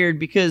like you're weird,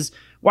 because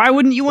why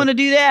wouldn't you want to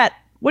do that?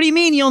 What do you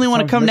mean you only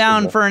want to come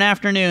down for an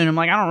afternoon? I'm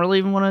like, I don't really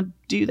even want to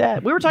do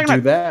that. We were talking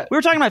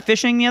about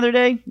fishing the other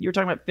day. You were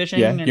talking about fishing.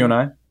 Yeah, you and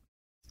I.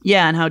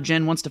 Yeah, and how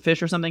Jen wants to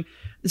fish or something.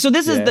 So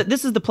this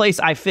is the place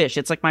I fish.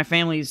 It's like my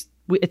family's.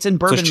 It's in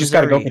Bourbon, so she's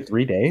Missouri. got to go for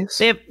 3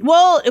 days?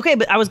 Okay,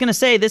 but I was going to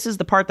say this is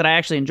the part that I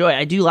actually enjoy.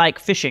 I do like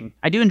fishing.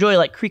 I do enjoy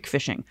like creek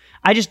fishing.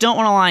 I just don't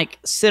want to like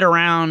sit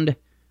around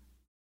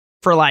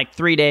for like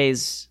 3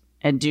 days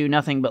and do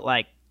nothing but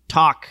like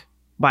talk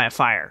by a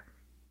fire.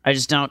 I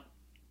just don't.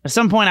 At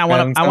some point, I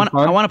want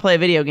to play a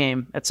video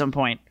game at some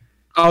point.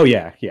 Oh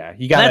yeah.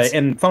 You gotta,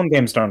 and phone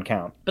games don't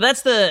count. But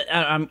that's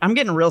I'm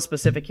getting real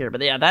specific here.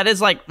 But yeah, that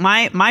is like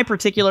my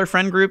particular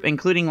friend group,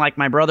 including like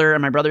my brother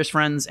and my brother's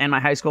friends and my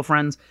high school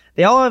friends.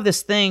 They all have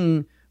this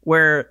thing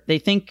where they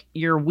think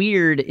you're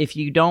weird if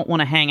you don't want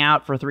to hang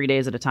out for 3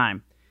 days at a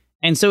time.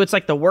 And so it's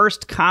like the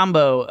worst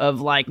combo of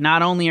like,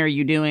 not only are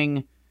you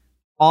doing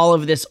all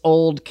of this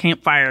old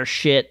campfire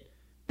shit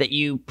that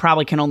you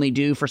probably can only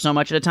do for so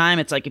much at a time.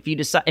 It's like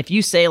if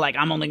you say like,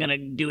 I'm only gonna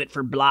do it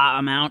for blah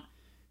amount,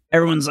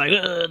 everyone's like,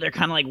 ugh, they're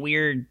kind of like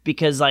weird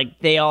because like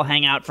they all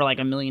hang out for like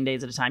a million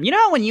days at a time. You know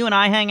how when you and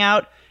I hang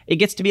out, it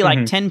gets to be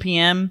like 10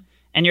 p.m.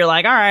 and you're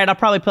like, all right, I'll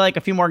probably play like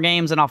a few more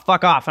games and I'll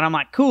fuck off. And I'm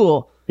like,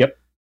 cool. Yep.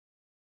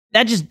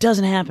 That just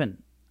doesn't happen.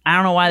 I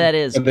don't know why that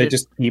is. So they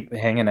just keep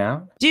hanging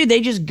out? Dude,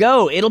 they just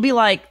go. It'll be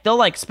like, they'll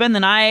like spend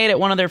the night at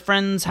one of their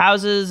friends'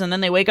 houses, and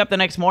then they wake up the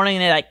next morning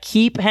and they like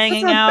keep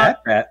hanging out.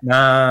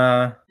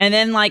 Nah. And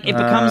then like it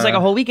becomes like a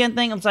whole weekend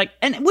thing. It's like,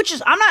 and which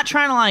is, I'm not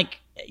trying to like,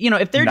 you know,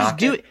 if they're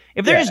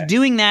just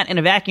doing that in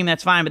a vacuum,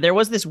 that's fine. But there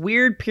was this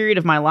weird period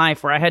of my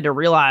life where I had to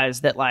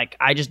realize that like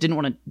I just didn't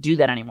want to do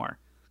that anymore.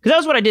 Because that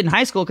was what I did in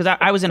high school, because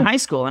I was in high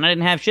school and I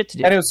didn't have shit to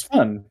do. And it was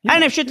fun. I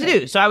didn't have shit to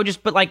do. So I would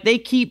just, but like they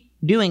keep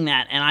doing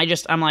that. And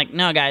I'm like,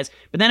 no, guys.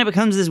 But then it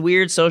becomes this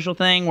weird social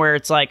thing where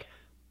it's like,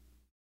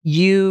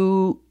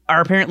 you are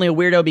apparently a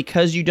weirdo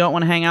because you don't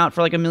want to hang out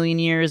for like a million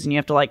years and you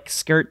have to like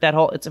skirt that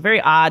whole, it's a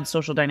very odd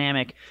social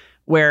dynamic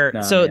where,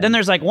 then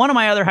there's like one of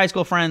my other high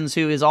school friends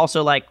who is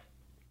also like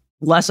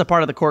less a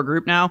part of the core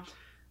group now.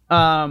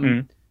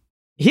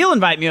 He'll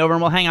invite me over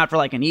and we'll hang out for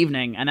like an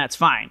evening, and that's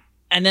fine.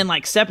 And then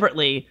like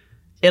separately,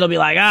 it'll be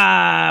like,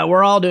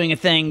 we're all doing a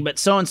thing, but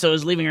so-and-so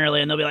is leaving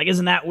early. And they'll be like,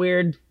 isn't that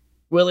weird,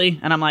 Willie?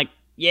 And I'm like,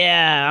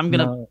 yeah, I'm going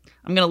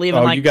to leave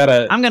in like,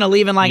 I'm going to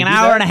leave in like an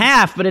hour and a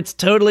half, but it's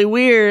totally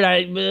weird.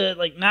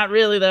 Like, not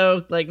really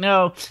though. Like,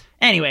 no.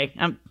 Anyway,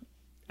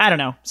 I don't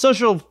know.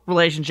 Social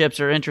relationships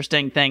are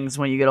interesting things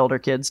when you get older,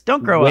 kids.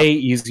 Don't grow up. Way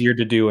easier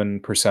to do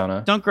in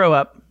Persona. Don't grow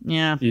up.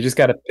 Yeah. You just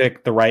got to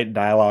pick the right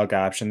dialogue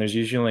option. There's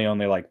usually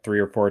only like 3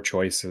 or 4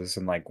 choices,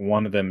 and like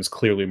one of them is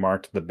clearly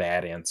marked the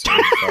bad answer.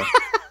 So.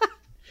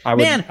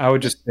 I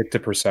would just stick to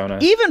Persona.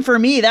 Even for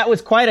me, that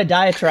was quite a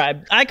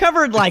diatribe. I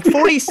covered like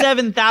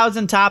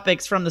 47,000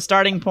 topics from the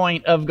starting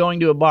point of going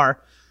to a bar.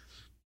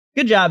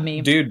 Good job, me.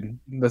 Dude,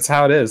 that's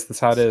how it is.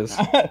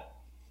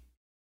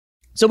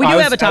 So we do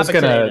have a topic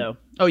today, though.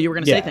 Oh, you were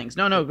going to say things.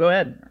 No, go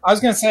ahead. I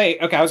was going to say,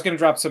 okay, I was going to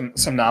drop some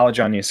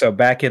knowledge on you. So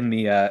back in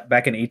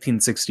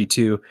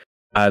 1862,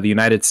 the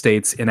United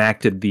States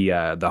enacted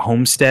the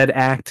Homestead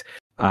Act,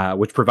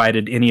 which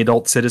provided any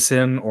adult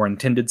citizen or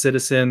intended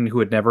citizen who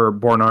had never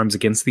borne arms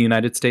against the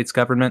United States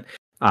government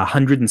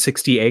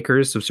 160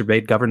 acres of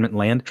surveyed government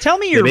land. Tell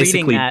me you're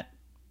reading that.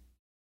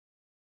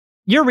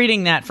 You're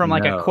reading that from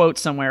like a quote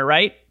somewhere,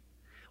 right?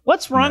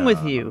 What's wrong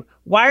with you?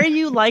 Why are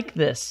you like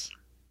this?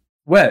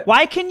 What?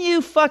 Why can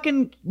you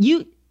fucking...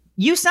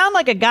 You sound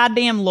like a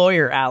goddamn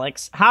lawyer,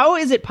 Alex. How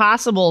is it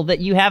possible that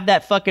you have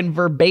that fucking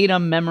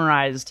verbatim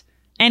memorized?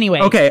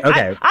 Anyway, okay.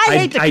 I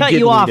hate to cut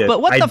you off,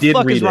 but what the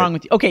fuck is wrong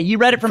with you? Okay, you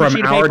read it from a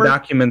sheet of paper? From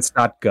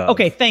ourdocuments.gov.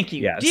 Okay, thank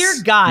you. Yes. Dear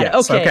God.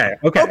 Yes.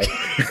 Okay.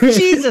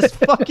 Jesus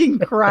fucking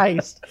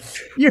Christ.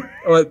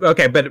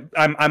 Okay, but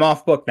I'm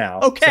off book now.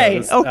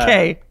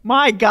 Okay.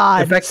 My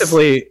God.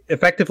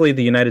 Effectively,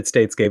 the United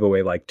States gave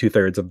away like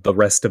 2/3 of the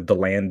rest of the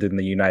land in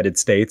the United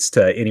States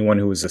to anyone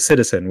who was a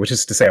citizen, which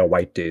is to say a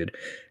white dude.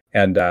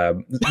 And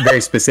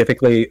very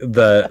specifically,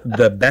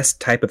 the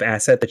best type of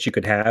asset that you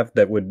could have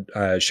that would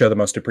show the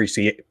most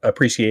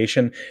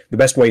appreciation, the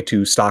best way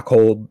to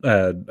stockhold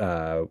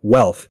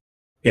wealth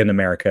in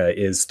America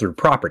is through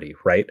property,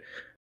 right?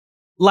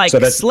 Like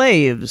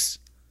slaves.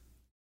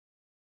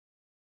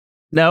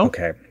 No?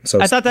 Okay. So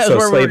I thought that was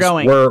where we were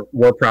going.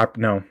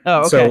 No.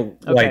 Oh, okay. So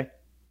like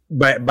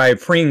by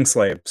freeing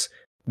slaves,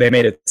 they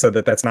made it so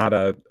that that's not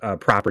a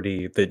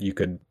property that you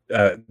could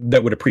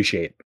that would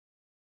appreciate.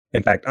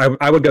 In fact,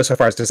 I would go so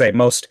far as to say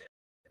most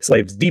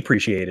slaves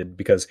depreciated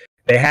because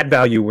they had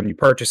value when you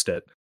purchased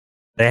it.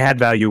 They had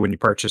value when you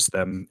purchased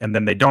them, and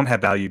then they don't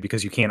have value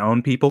because you can't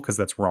own people because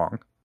that's wrong.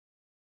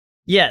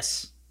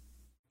 Yes.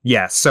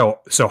 Yes. So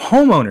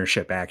home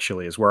ownership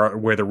actually is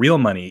where the real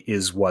money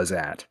was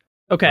at.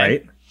 Okay.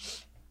 Right?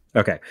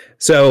 Okay.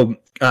 So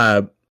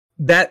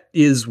that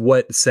is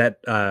what set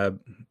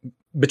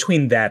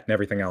between that and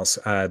everything else.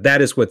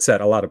 That is what set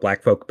a lot of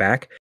black folk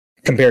back.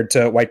 Compared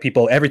to white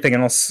people, everything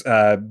else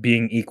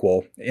being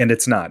equal, and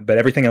it's not, but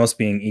everything else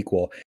being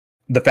equal,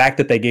 the fact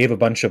that they gave a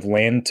bunch of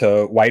land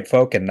to white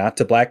folk and not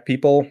to black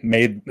people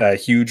made a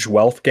huge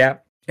wealth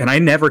gap. And I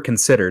never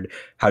considered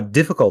how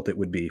difficult it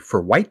would be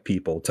for white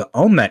people to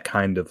own that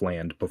kind of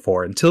land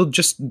before until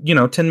just,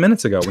 10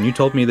 minutes ago when you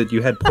told me that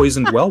you had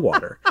poisoned well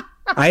water.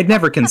 I had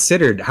never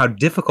considered how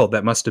difficult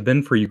that must have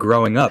been for you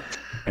growing up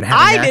and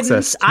having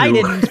access to... I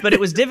didn't, but it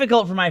was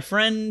difficult for my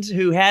friend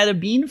who had a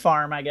bean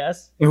farm, I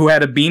guess. Who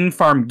had a bean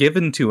farm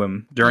given to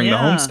him during the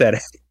Homestead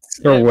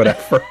or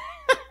whatever.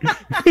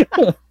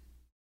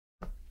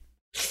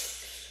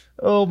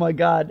 Oh my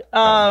God.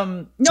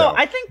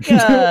 I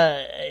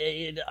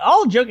think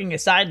all joking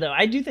aside though,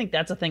 I do think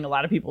that's a thing a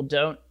lot of people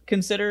don't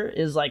consider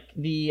is like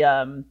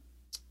the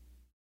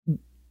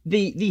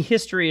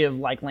history of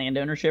like land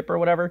ownership or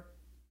whatever.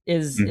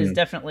 Is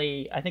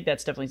definitely, I think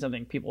that's definitely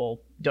something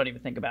people don't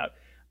even think about.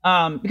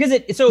 Because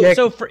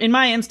in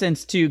my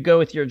instance, to go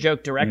with your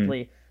joke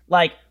directly,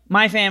 like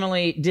my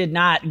family did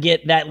not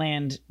get that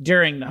land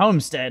during the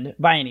homestead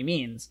by any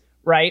means,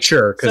 right?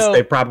 Sure, because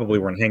they probably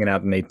weren't hanging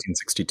out in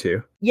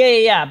 1862.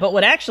 Yeah. But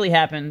what actually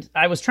happened,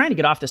 I was trying to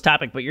get off this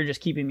topic, but you're just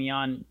keeping me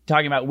on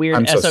talking about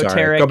weird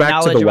esoteric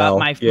knowledge about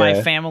my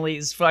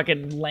family's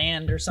fucking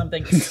land or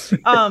something.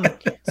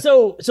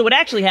 So what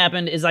actually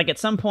happened is like at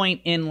some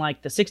point in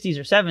like the 60s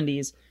or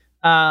 70s,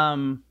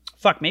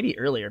 maybe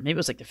earlier, maybe it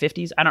was like the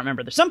 50s. I don't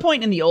remember. There's some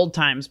point in the old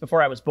times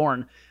before I was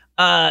born,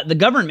 the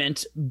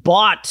government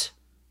bought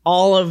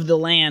all of the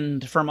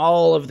land from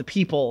all of the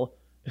people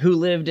who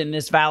lived in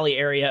this valley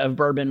area of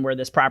Bourbon where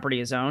this property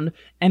is owned,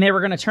 and they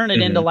were going to turn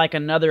it into like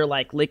another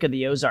like Lake of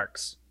the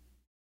Ozarks.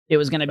 It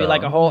was going to be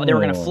like a whole. They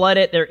were going to flood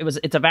it.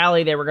 It's a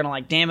valley. They were going to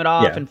like dam it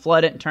off and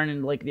flood it and turn it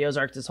into Lake of the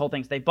Ozarks. This whole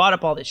thing. So they bought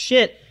up all this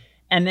shit,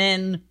 and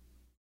then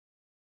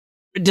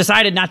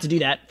decided not to do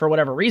that for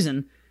whatever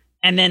reason,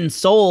 and then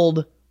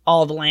sold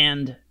all the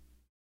land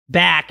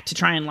back to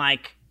try and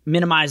like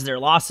minimize their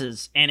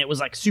losses. And it was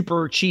like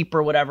super cheap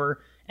or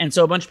whatever, and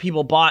so a bunch of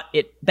people bought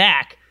it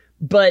back.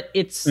 But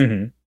it's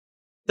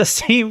the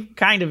same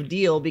kind of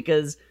deal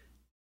because,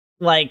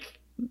 like,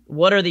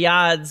 what are the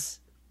odds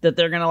that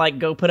they're gonna like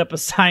go put up a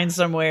sign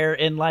somewhere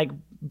in like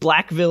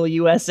Blackville,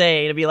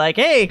 USA, to be like,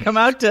 "Hey, come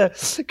out to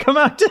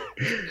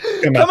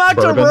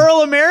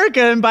rural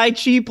America and buy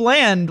cheap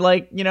land."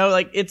 Like,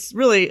 it's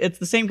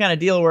the same kind of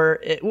deal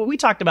where we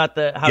talked about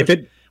the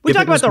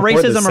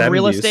racism of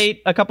real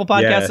estate a couple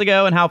podcasts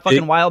ago and how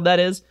fucking wild that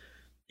is.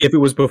 If it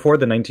was before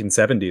the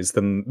 1970s,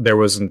 then there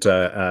wasn't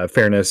a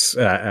Fairness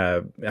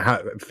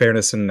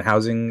and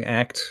Housing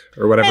Act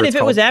or whatever. And if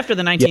it was after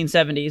the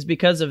 1970s,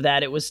 because of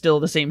that, it was still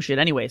the same shit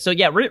anyway. So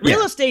yeah,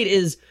 real estate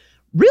is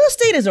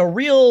a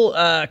real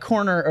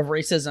corner of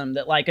racism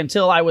that like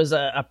until I was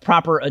a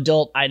proper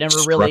adult, I never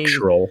really.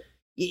 Structural.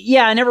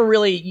 Yeah, you never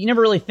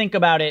really think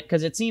about it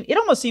because it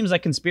almost seems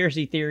like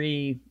conspiracy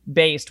theory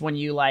based when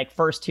you like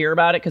first hear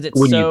about it because it's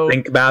when you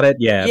think about it,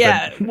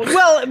 yeah.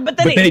 But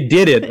they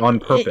did it on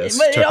purpose.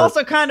 But it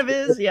also kind of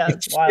is, yeah.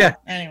 Yeah.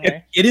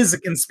 Anyway, it is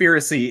a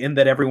conspiracy in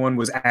that everyone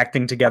was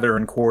acting together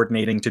and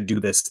coordinating to do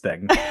this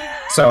thing.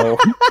 So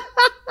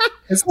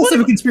it's less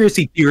of a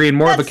conspiracy theory and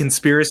more of a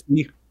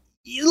conspiracy.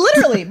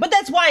 Literally, but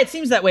that's why it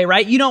seems that way,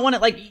 right? You don't want to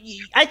like.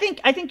 I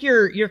think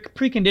you're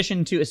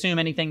preconditioned to assume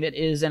anything that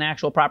is an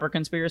actual proper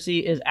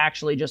conspiracy is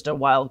actually just a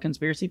wild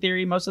conspiracy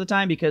theory most of the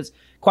time, because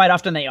quite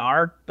often they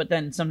are. But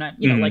then sometimes,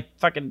 you know, like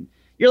fucking,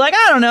 you're like,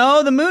 I don't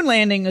know, the moon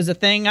landing is a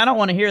thing. I don't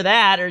want to hear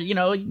that, or you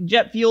know,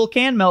 jet fuel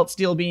can melt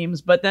steel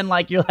beams. But then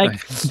like you're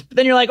like, but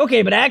then you're like,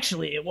 okay, but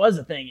actually it was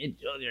a thing.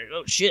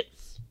 Oh shit,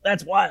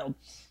 that's wild.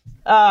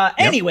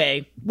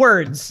 Anyway,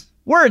 words.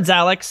 Words,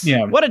 Alex.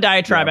 Yeah. What a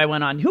diatribe I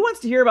went on. Who wants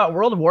to hear about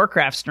World of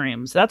Warcraft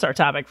streams? That's our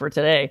topic for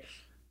today.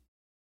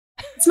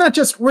 It's not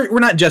just we're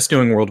not just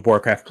doing World of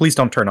Warcraft. Please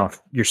don't turn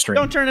off your stream.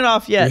 Don't turn it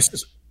off yet.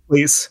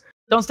 Please.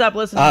 Don't stop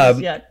listening to us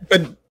yet.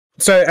 But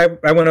so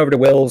I went over to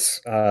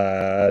Will's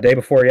day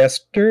before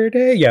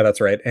yesterday. Yeah,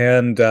 that's right.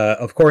 And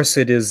of course,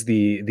 it is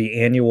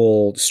the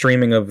annual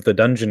streaming of the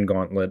Dungeon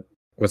Gauntlet.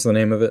 What's the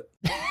name of it?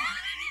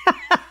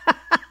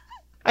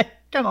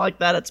 Kind of like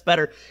that. It's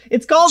better.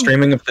 It's called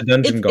Streaming of the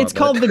Dungeon Gauntlet. It's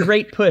called The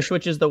Great Push,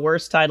 which is the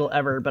worst title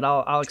ever, but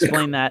I'll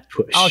explain that.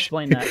 I'll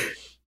explain that.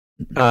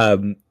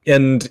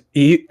 And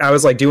I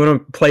was like, "Do you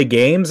want to play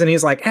games?" And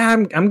he's like,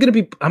 I'm gonna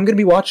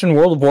be watching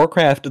World of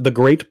Warcraft: The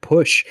Great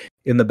Push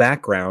in the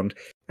background.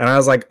 And I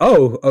was like,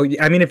 oh,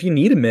 I mean, if you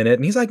need a minute.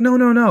 And he's like,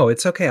 no,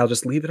 it's okay. I'll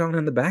just leave it on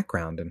in the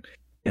background, and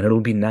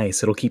it'll be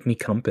nice. It'll keep me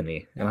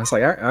company. And I was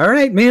like, all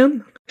right,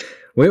 man,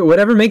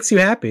 whatever makes you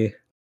happy.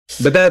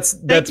 But that's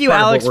thank you,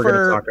 part Alex, of what we're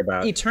for gonna talk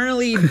about.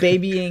 eternally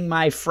babying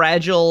my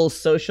fragile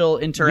social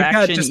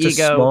interaction you got just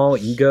ego. A small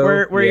ego,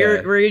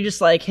 where you're just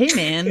like, hey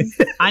man,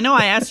 I know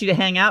I asked you to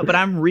hang out, but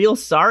I'm real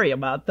sorry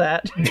about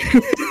that.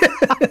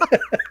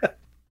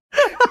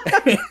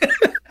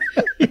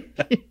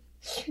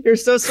 You're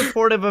so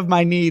supportive of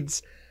my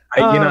needs.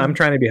 I'm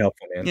trying to be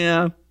helpful, man.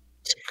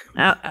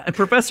 Yeah.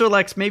 Professor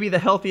Lex, maybe the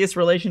healthiest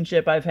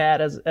relationship I've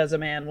had as a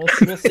man.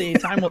 We'll see.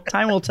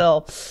 Time will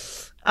tell.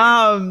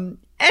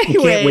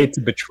 Anyway, I can't wait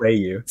to betray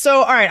you.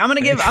 So, all right, I'm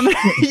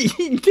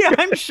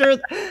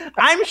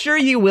sure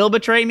you will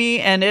betray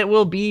me, and it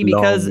will be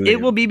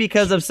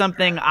because of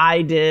something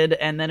I did,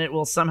 and then it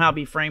will somehow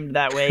be framed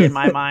that way in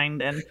my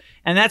mind, and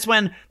that's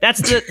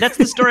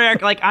the story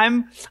arc. Like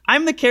I'm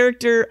the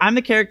character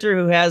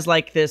who has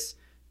like this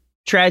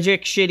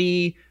tragic,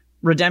 shitty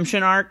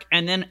redemption arc,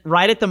 and then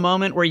right at the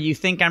moment where you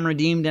think I'm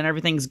redeemed and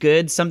everything's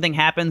good, something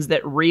happens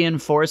that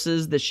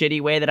reinforces the shitty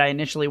way that I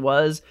initially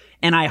was,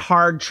 and I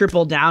hard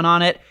triple down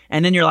on it,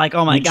 and then you're like,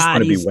 oh my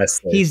god,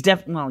 he's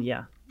definitely, well,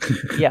 yeah,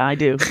 I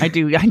do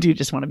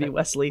just want to be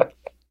Wesley.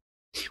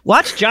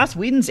 Watch Joss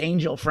Whedon's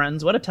Angel,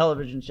 friends. What a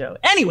television show.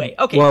 Anyway,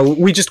 okay. Well,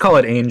 we just call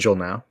it Angel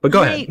now. But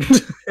go ahead.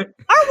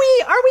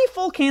 Are we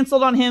full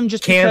canceled on him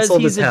just canceled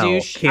because he's as a hell.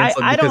 douche?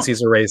 Canceled because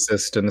he's a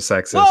racist and a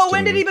sexist. Whoa,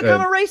 when did he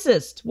become a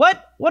racist?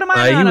 What am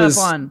I not up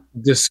on?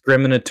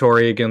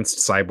 Discriminatory against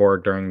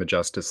Cyborg during the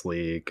Justice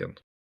League.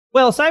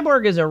 Well,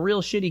 Cyborg is a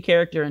real shitty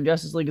character, and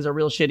Justice League is a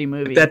real shitty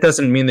movie. That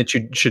doesn't mean that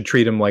you should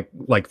treat him like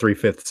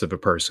 3/5 of a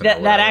person.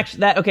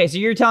 Okay, so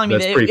you're telling me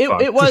that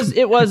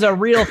it was a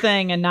real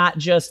thing, and not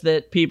just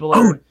that people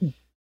are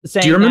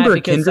saying. Do you remember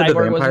that because Kindra the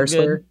Cyborg Vampire wasn't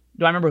Slayer? good?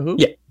 Do I remember who?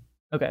 Yeah.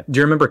 Okay. Do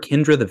you remember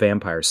Kindra the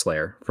Vampire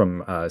Slayer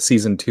from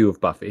season 2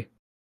 of Buffy?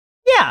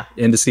 Yeah.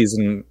 Into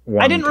season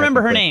 1. I didn't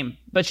remember her name,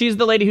 but she's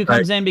the lady who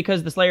comes in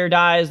because the Slayer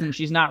dies and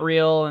she's not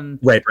real. And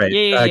right.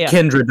 Yeah.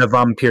 Kindra the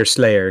Vampire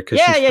Slayer, because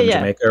she's from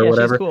Jamaica or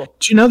whatever. Cool.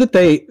 Do you know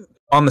that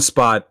on the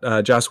spot,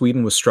 Joss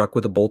Whedon was struck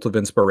with a bolt of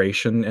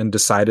inspiration and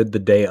decided the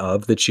day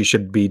of that she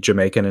should be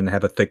Jamaican and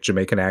have a thick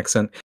Jamaican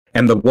accent?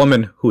 And the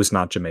woman, who is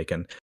not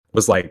Jamaican,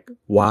 was like,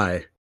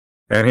 why?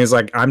 And he's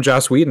like, I'm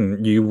Joss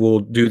Whedon. You will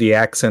do the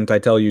accent I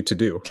tell you to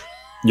do.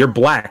 You're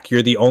black.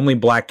 You're the only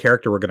black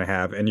character we're going to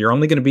have, and you're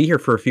only going to be here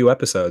for a few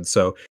episodes.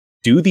 So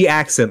do the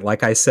accent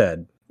like I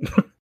said.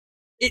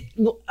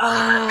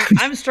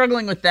 I'm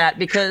struggling with that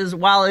because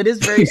while it is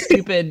very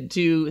stupid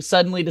to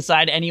suddenly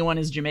decide anyone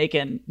is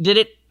Jamaican, did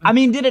it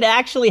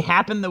actually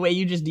happen the way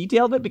you just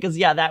detailed it? Because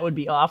that would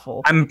be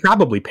awful. I'm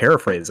probably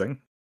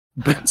paraphrasing.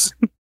 But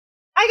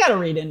I gotta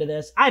read into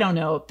this. I don't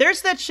know.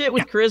 There's that shit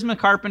with Charisma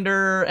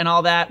Carpenter and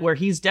all that where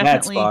he's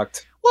definitely... That's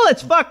fucked. Well,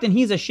 it's fucked, and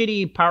he's a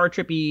shitty power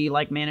trippy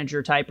like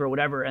manager type or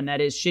whatever, and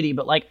that is shitty.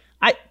 But like,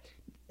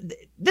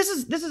 this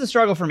is a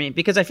struggle for me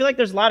because I feel like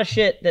there's a lot of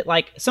shit that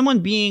like someone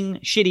being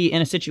shitty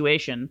in a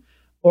situation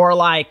or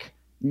like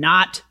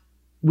not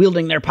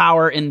wielding their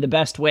power in the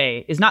best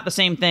way is not the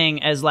same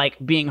thing as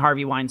like being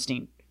Harvey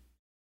Weinstein.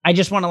 I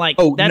just want to like.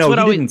 Oh, that's he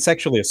didn't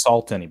sexually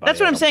assault anybody. That's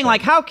what I'm saying.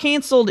 Like, how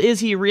canceled is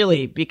he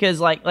really? Because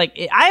like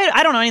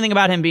I don't know anything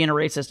about him being a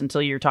racist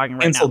until you're talking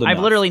right now. I've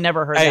literally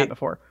never heard that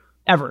before.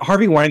 Ever.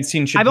 Harvey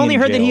Weinstein should. I've only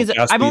heard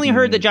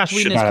that Joss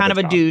Whedon is kind of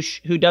a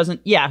douche who doesn't.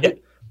 Yeah.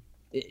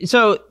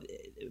 So,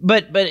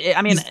 but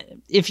I mean,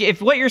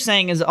 if what you're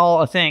saying is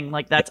all a thing,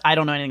 like I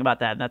don't know anything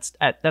about that. That's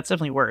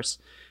definitely worse.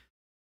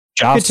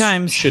 Joss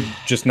should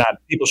just not.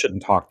 People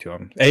shouldn't talk to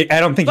him. I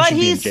don't think. But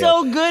he's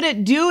so good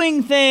at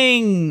doing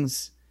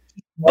things.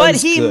 But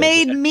he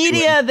made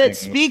media that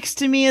speaks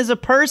to me as a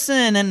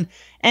person, and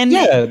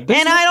I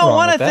don't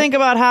want to think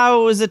about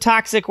how it was a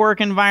toxic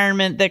work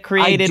environment that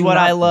created what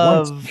I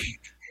love.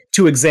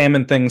 to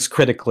examine things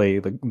critically,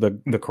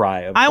 the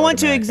cry of I White want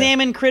to America.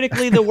 examine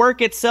critically the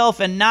work itself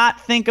and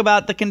not think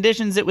about the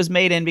conditions it was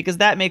made in, because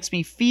that makes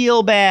me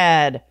feel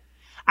bad.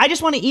 I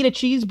just want to eat a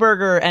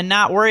cheeseburger and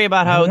not worry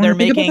about how they're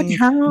making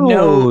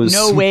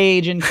no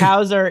wage and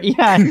cows are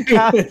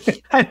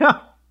I know.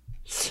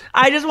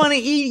 I just want to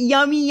eat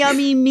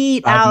yummy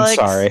meat,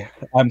 Alex.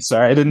 I'm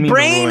sorry. I didn't mean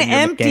brain to ruin your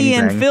empty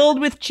and gangbang. filled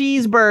with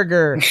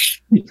cheeseburger.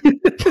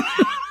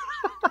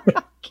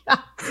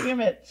 God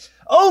damn it.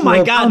 Oh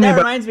my God, that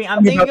reminds me.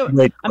 I'm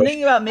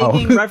thinking about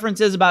making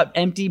references about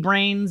empty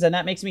brains, and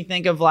that makes me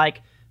think of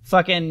like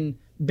fucking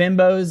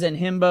bimbos and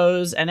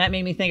himbos, and that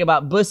made me think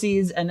about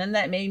bussies, and then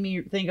that made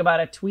me think about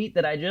a tweet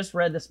that I just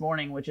read this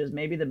morning, which is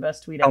maybe the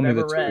best tweet I've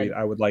ever read.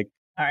 I would like.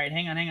 All right,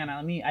 hang on.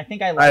 I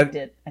think I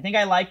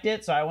liked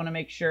it, so I want to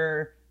make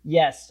sure.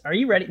 Yes. Are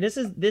you ready? This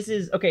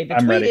is okay. The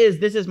tweet is,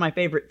 this is my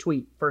favorite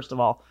tweet, first of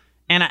all.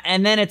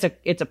 And then it's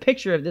a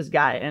picture of this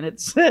guy, and it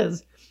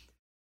says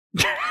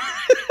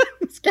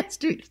this guy's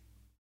tweet.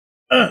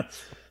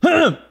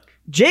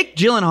 Jake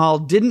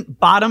Gyllenhaal didn't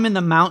bottom in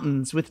the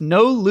mountains with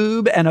no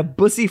lube and a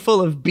bussy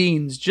full of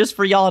beans just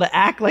for y'all to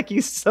act like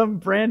he's some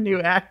brand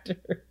new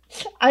actor.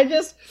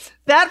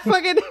 That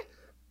fucking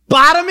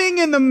bottoming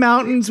in the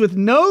mountains with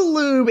no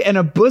lube and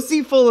a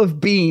bussy full of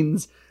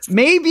beans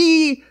may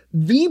be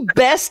the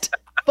best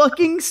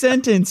fucking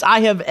sentence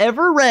I have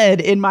ever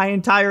read in my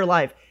entire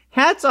life.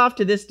 Hats off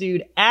to this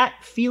dude at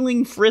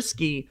Feeling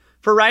Frisky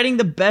for writing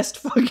the best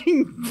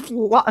fucking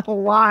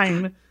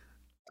line.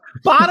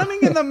 Bottoming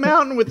in the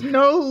mountain with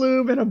no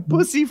lube and a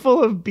bussy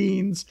full of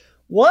beans.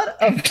 What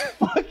a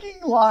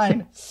fucking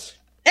line.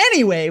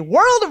 Anyway,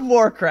 World of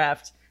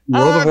Warcraft.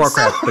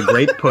 The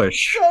great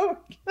push. Oh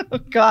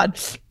God.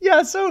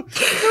 Yeah, so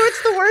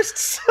it's the worst.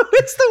 So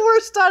it's the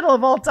worst title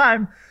of all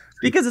time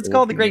because it's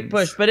called The Great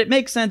Push, but it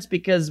makes sense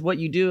because what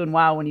you do in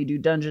WoW when you do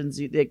dungeons,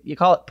 you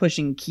call it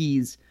pushing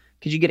keys.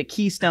 Because you get a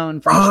keystone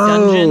for each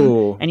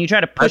dungeon, and you try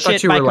to push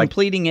it by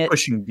completing it.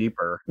 Pushing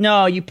deeper.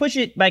 No, you push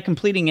it by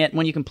completing it.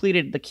 When you complete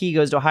it, the key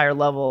goes to a higher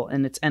level,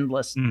 and it's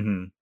endless.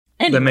 Mm-hmm.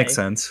 Anyway, that makes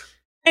sense.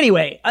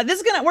 Anyway,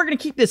 we're gonna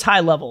keep this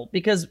high level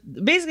because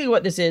basically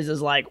what this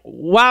is like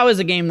WoW is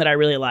a game that I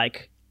really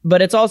like,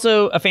 but it's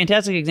also a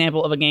fantastic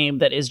example of a game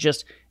that is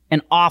just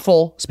an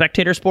awful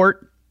spectator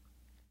sport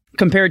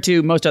compared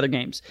to most other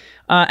games.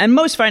 And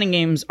most fighting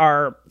games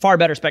are far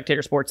better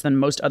spectator sports than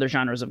most other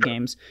genres of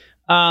games.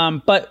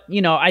 But,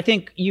 I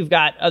think you've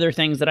got other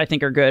things that I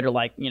think are good, or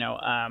like,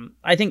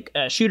 I think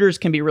shooters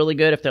can be really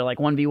good if they're like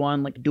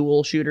 1v1, like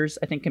dual shooters,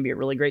 I think can be a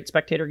really great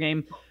spectator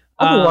game.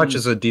 Overwatch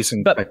is a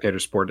decent spectator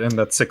sport, and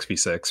that's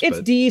 6v6.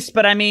 It's decent,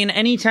 but I mean,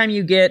 anytime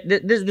you get,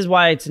 this is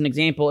why it's an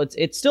example,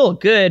 it's still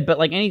good, but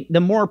like the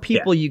more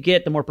people you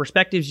get, the more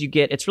perspectives you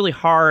get, it's really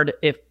hard,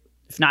 if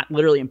not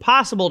literally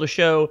impossible, to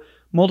show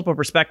multiple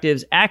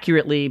perspectives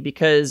accurately,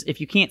 because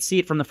if you can't see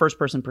it from the first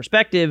person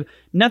perspective,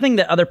 nothing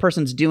that other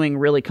person's doing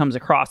really comes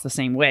across the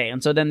same way.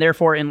 And so then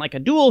therefore in like a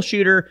dual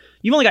shooter,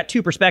 you've only got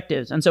two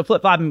perspectives. And so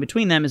flip-flopping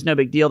between them is no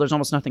big deal. There's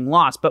almost nothing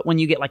lost. But when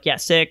you get like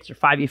 6 or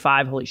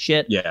 5v5, holy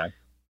shit. Yeah.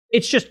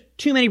 It's just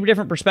too many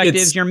different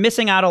perspectives. You're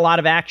missing out a lot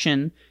of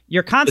action.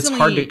 You're constantly...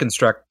 It's hard to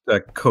construct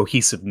a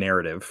cohesive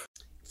narrative.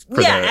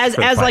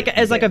 As like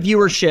a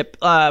viewership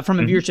from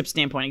a viewership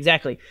standpoint,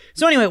 exactly.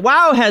 So anyway,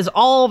 WoW has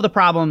all of the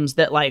problems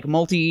that like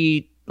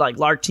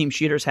large team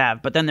shooters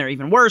have, but then they're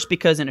even worse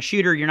because in a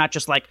shooter you're not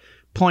just like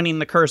pointing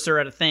the cursor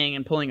at a thing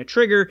and pulling a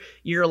trigger.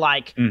 You're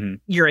like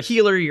you're a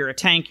healer, you're a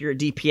tank, you're a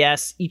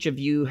DPS. Each of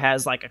you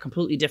has like a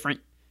completely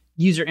different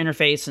user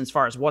interface as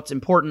far as what's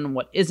important and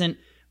what isn't.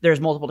 There's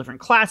multiple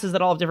different classes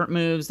that all have different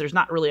moves. There's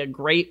not really a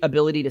great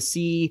ability to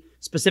see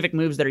specific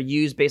moves that are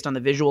used based on the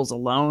visuals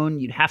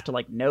alone. You'd have to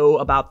like know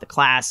about the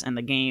class and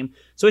the game.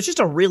 So it's just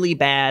a really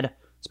bad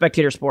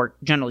spectator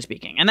sport, generally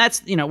speaking. And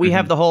that's, we've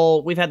had the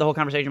whole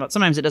conversation about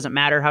sometimes it doesn't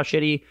matter how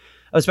shitty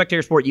of a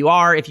spectator sport you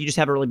are if you just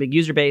have a really big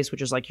user base,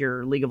 which is like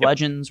your League of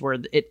Legends, where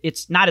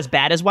it's not as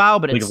bad as WoW,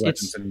 but League of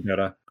Legends and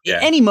Dota. Yeah.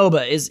 Any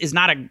MOBA is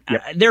not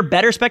they're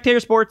better spectator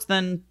sports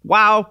than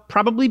WoW,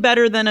 probably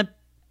better than a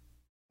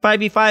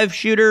 5v5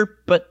 shooter,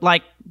 but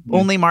like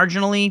only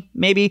marginally,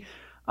 maybe.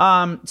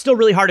 Still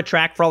really hard to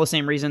track for all the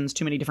same reasons.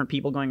 Too many different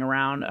people going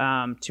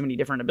around, too many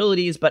different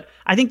abilities. But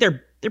I think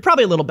they're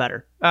probably a little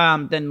better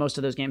than most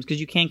of those games because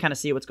you can kind of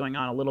see what's going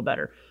on a little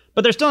better.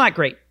 But they're still not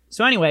great.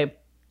 So anyway,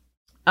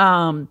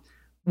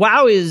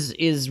 WoW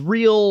is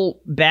real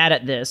bad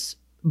at this.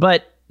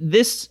 But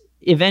this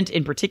event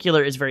in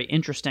particular is very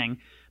interesting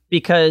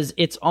because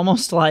it's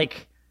almost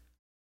like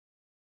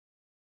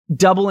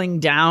doubling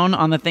down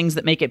on the things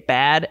that make it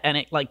bad and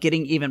it like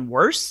getting even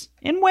worse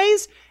in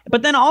ways,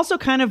 but then also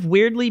kind of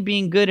weirdly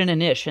being good in a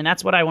niche. And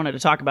that's what I wanted to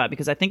talk about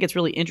because I think it's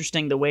really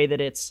interesting the way that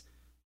it's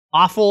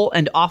awful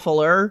and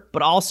awfuler,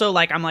 but also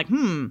like, I'm like,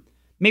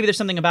 maybe there's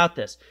something about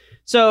this.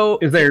 So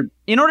is there,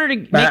 in order to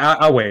make,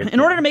 I'll wait. In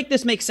order to make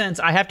this make sense,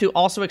 I have to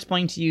also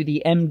explain to you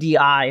the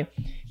MDI.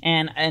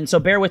 And so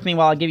bear with me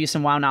while I give you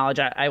some WoW knowledge.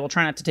 I will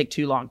try not to take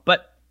too long,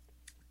 but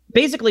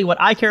basically what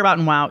I care about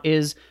in WoW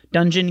is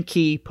dungeon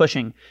key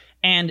pushing.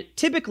 And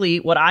typically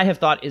what I have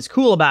thought is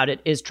cool about it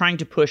is trying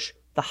to push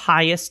the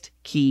highest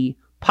key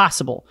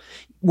possible,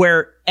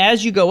 where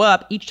as you go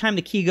up, each time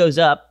the key goes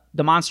up,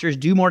 the monsters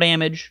do more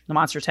damage, the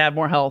monsters have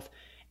more health,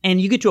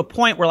 and you get to a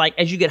point where, like,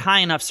 as you get high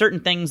enough, certain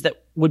things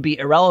that would be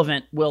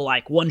irrelevant will,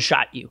 like,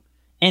 one-shot you.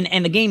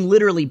 And the game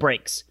literally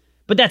breaks.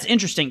 But that's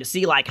interesting to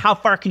see, like, how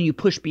far can you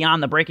push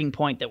beyond the breaking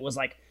point that was,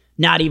 like,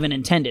 not even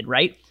intended,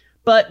 right?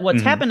 But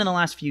what's happened in the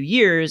last few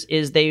years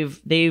is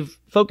they've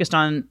focused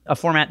on a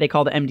format they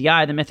call the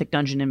MDI, the Mythic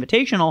Dungeon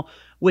Invitational,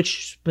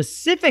 which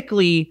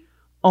specifically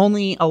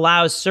only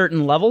allows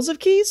certain levels of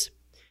keys.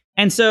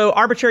 And so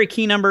arbitrary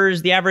key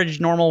numbers, the average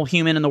normal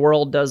human in the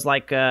world does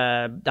like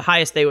the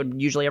highest they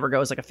would usually ever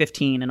go is like a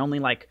 15, and only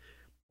like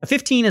a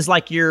 15 is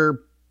like your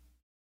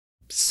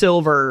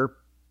silver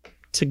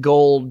to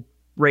gold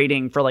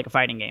rating for like a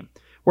fighting game,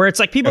 where it's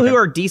like people who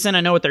are decent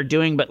and know what they're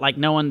doing, but like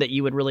no one that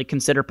you would really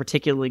consider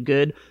particularly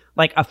good.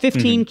 Like a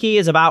 15 key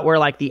is about where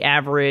like the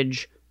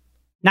average,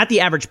 not the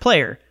average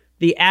player,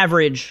 the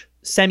average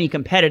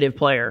semi-competitive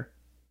player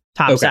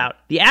tops out.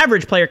 The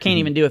average player can't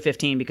even do a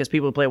 15 because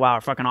people who play WoW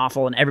are fucking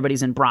awful and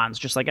everybody's in bronze,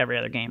 just like every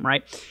other game,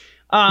 right?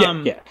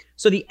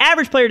 So the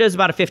average player does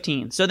about a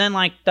 15. So then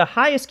like the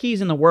highest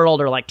keys in the world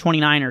are like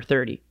 29 or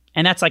 30.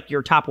 And that's like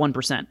your top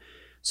 1%.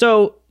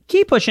 So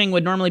key pushing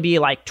would normally be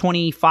like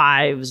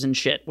 25s and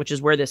shit, which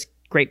is where this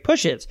great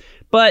push is.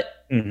 But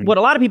what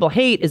a lot of people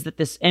hate is that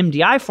this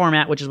MDI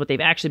format, which is what they've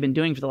actually been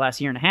doing for the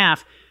last year and a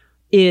half,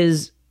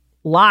 is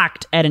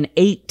locked at an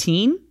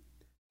 18.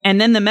 And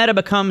then the meta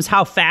becomes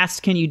how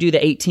fast can you do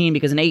the 18,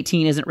 because an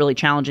 18 isn't really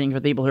challenging for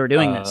the people who are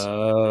doing this.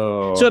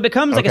 So it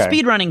becomes like a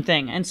speedrunning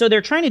thing. And so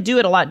they're trying to do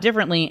it a lot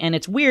differently. And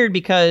it's weird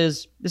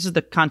because this is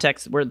the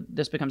context where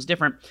this becomes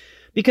different.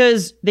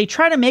 Because they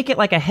try to make it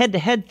like a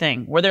head-to-head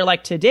thing, where they're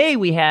like, today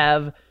we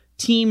have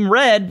Team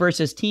Red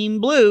versus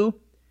Team Blue,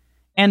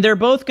 and they're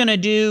both going to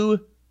do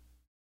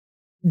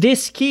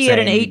this key at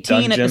an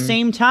 18 at the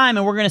same time,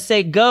 and we're going to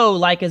say go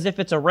like as if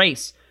it's a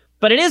race.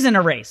 But it isn't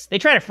a race. They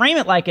try to frame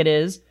it like it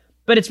is,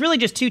 but it's really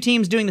just two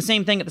teams doing the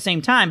same thing at the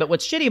same time. But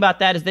what's shitty about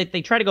that is that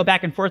they try to go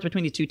back and forth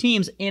between these two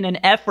teams in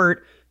an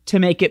effort to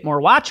make it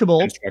more watchable.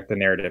 Construct the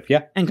narrative,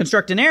 And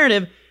construct a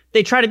narrative.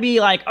 They try to be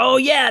like, oh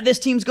yeah, this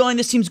team's going,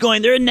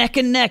 they're neck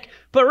and neck.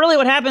 But really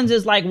what happens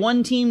is like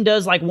one team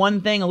does like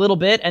one thing a little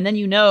bit, and then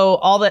you know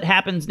all that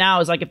happens now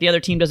is like if the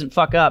other team doesn't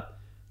fuck up,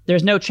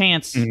 there's no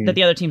chance that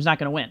the other team's not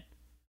going to win.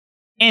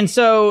 And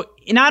so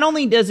not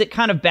only does it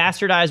kind of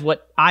bastardize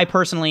what I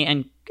personally,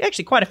 and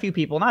actually quite a few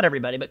people, not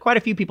everybody, but quite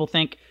a few people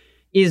think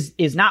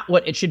is not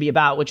what it should be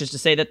about, which is to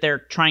say that they're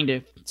trying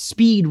to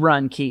speed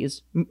run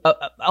keys.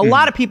 A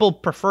lot of people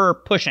prefer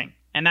pushing,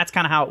 and that's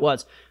kind of how it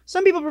was.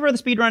 Some people prefer the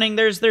speed running.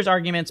 There's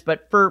arguments,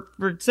 but for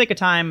sake of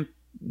time,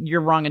 you're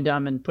wrong and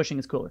dumb, and pushing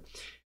is cooler.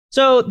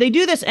 So they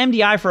do this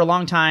MDI for a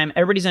long time.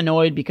 Everybody's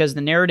annoyed because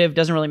the narrative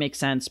doesn't really make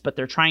sense, but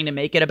they're trying to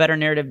make it a better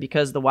narrative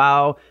because the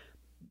WoW,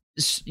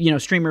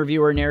 streamer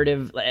viewer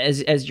narrative,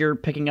 as you're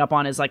picking up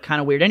on, is like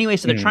kind of weird anyway.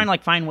 So they're trying to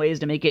like find ways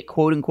to make it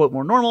quote unquote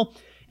more normal.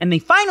 And they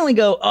finally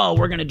go, oh,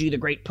 we're going to do the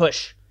great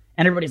push.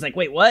 And everybody's like,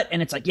 wait, what?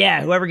 And it's like,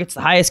 yeah, whoever gets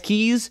the highest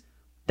keys,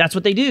 that's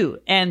what they do.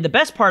 And the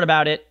best part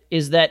about it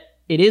is that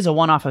it is a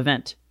one-off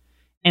event.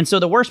 And so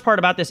the worst part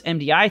about this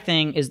MDI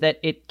thing is that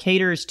it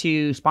caters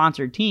to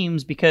sponsored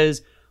teams,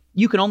 because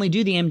you can only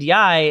do the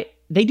MDI.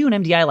 They do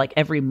an MDI like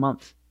every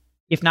month,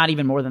 if not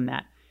even more than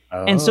that.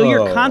 And so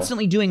you're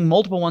constantly doing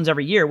multiple ones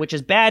every year, which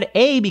is bad,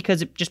 A,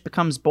 because it just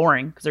becomes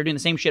boring because they're doing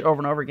the same shit over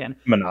and over again.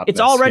 Monotonous, it's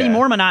already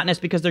more monotonous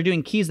because they're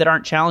doing keys that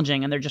aren't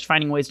challenging, and they're just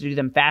finding ways to do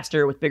them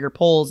faster with bigger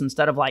pulls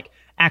instead of like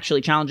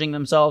actually challenging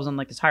themselves on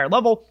like this higher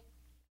level.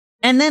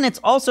 And then it's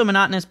also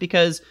monotonous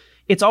because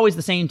it's always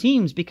the same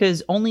teams,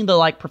 because only the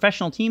like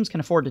professional teams can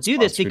afford to do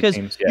this, because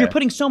you're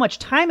putting so much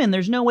time in.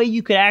 There's no way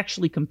you could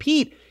actually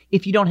compete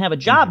if you don't have a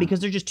job, because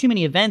there's just too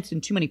many events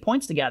and too many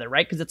points together,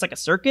 right? Because it's like a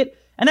circuit,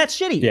 and that's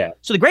shitty.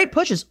 So the Great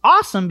Push is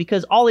awesome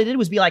because all they did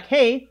was be like,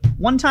 hey,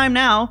 one time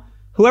now,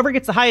 whoever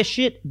gets the highest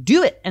shit,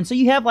 do it. And so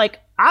you have like,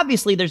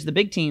 obviously there's the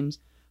big teams,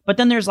 but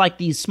then there's like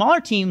these smaller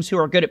teams who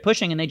are good at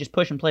pushing and they just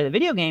push and play the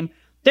video game.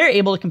 They're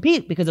able to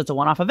compete because it's a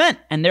one-off event.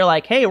 And they're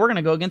like, hey, we're going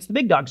to go against the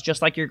big dogs,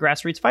 just like your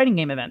grassroots fighting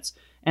game events.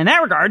 In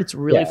that regard, it's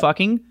really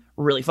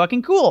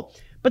fucking cool.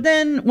 But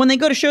then when they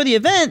go to show the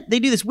event, they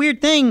do this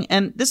weird thing,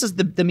 and this is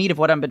the meat of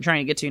what I've been trying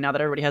to get to now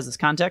that everybody has this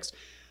context.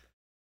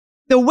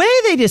 The way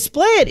they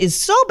display it is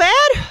so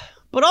bad,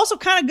 but also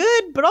kind of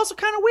good, but also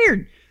kind of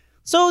weird.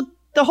 So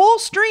the whole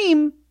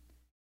stream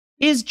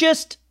is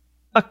just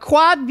a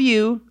quad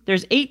view.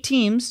 There's 8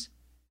 teams,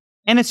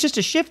 and it's just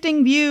a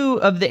shifting view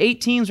of the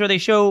 8 teams where they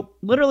show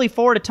literally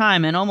 4 at a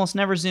time and almost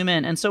never zoom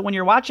in. And so when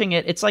you're watching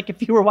it, it's like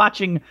if you were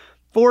watching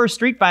 4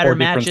 Street Fighter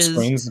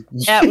matches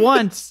at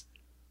once.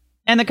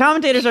 And the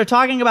commentators are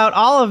talking about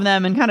all of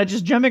them and kind of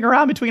just jumping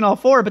around between all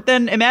 4. But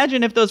then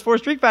imagine if those 4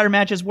 Street Fighter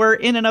matches were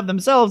in and of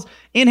themselves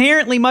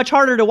inherently much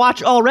harder to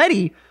watch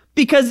already,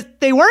 because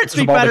they weren't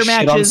Street Fighter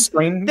matches.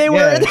 They were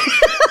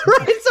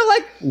right. So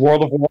like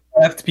World of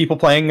Warcraft, people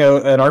playing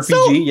an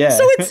RPG.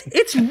 So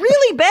it's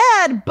really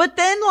bad. But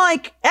then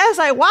like as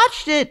I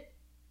watched it,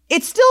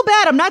 it's still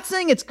bad. I'm not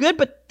saying it's good,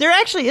 but there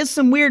actually is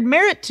some weird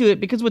merit to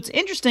it, because what's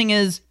interesting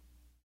is,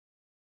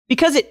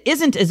 because it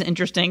isn't as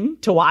interesting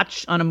to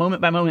watch on a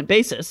moment by moment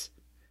basis.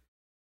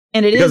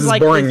 And because it's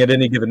boring at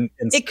any given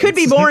instance. It could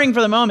be boring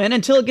for the moment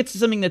until it gets to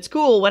something that's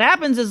cool. What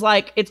happens is,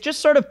 like, it's just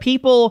sort of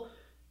people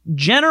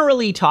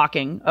generally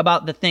talking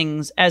about the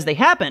things as they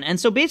happen. And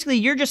so basically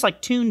you're just like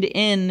tuned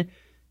in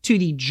to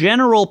the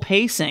general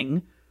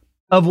pacing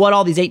of what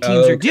all these 8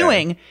 teams are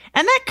doing.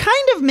 And that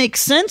kind of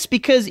makes sense,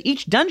 because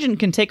each dungeon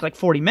can take like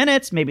 40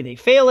 minutes. Maybe they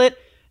fail it.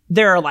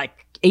 There are like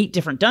 8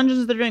 different dungeons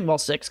that they're doing. Well,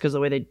 6 because the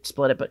way they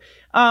split it. But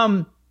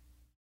and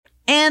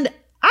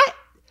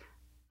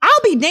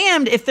I'll be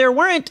damned if there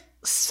weren't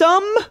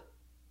some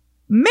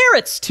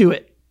merits to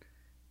it.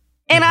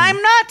 And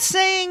I'm not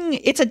saying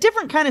it's a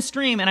different kind of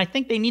stream, and I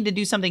think they need to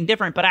do something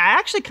different, but I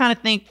actually kind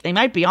of think they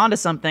might be onto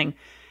something.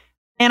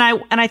 And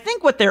I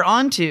think what they're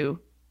onto,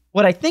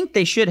 what I think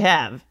they should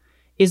have,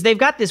 is they've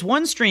got this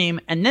one stream,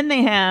 and then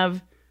they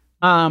have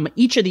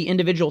each of the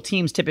individual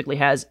teams typically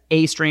has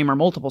a stream or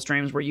multiple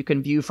streams where you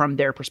can view from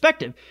their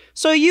perspective.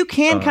 So you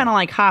can kind of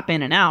like hop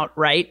in and out,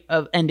 right?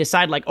 And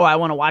decide like, oh, I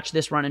want to watch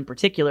this run in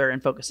particular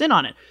and focus in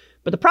on it.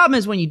 But the problem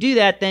is when you do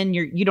that, then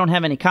you don't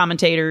have any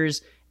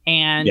commentators,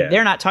 and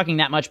they're not talking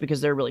that much because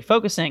they're really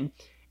focusing.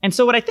 And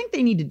so what I think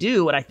they need to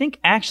do, what I think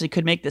actually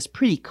could make this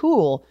pretty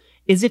cool,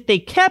 is if they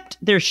kept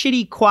their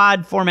shitty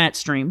quad format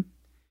stream,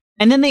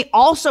 and then they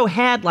also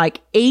had like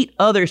 8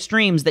 other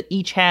streams that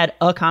each had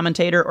a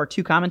commentator or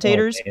 2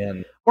 commentators,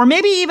 or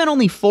maybe even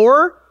only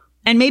 4,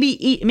 and maybe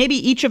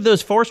each of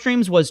those 4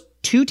 streams was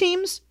 2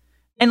 teams,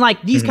 and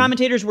like these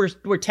commentators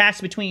were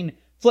tasked between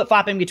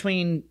flip-flopping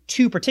between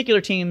 2 particular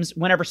teams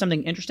whenever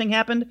something interesting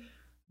happened.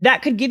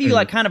 That could give you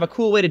like kind of a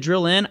cool way to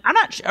drill in. I'm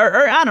not sure,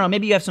 or I don't know,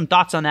 maybe you have some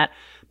thoughts on that.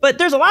 But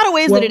there's a lot of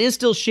ways that it is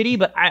still shitty,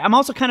 but I'm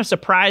also kind of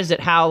surprised at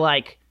how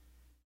like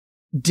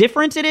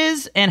different it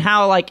is, and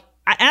how like,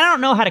 I don't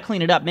know how to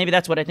clean it up. Maybe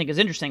that's what I think is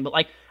interesting. But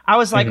like, I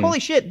was like,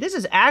 holy shit, this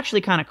is actually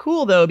kind of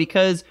cool though,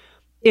 because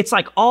it's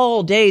like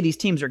all day these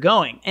teams are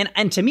going.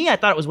 And to me, I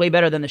thought it was way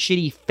better than the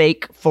shitty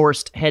fake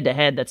forced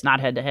head-to-head that's not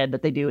head-to-head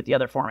that they do with the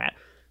other format.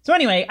 So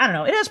anyway, I don't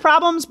know. It has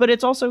problems, but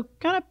it's also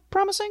kind of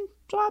promising.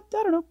 So I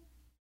don't know.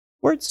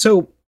 Words.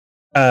 So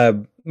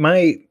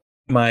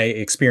my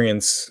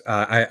experience,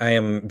 I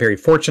am very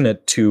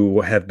fortunate to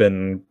have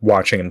been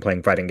watching and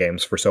playing fighting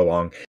games for so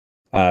long.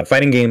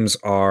 Fighting games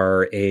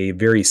are a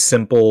very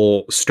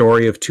simple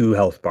story of 2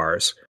 health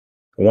bars.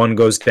 One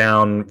goes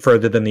down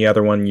further than the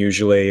other one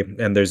usually,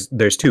 and there's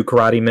 2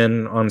 karate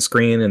men on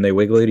screen, and they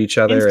wiggle at each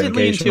other and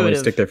occasionally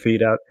stick their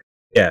feet out.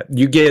 Yeah,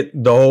 you get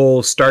the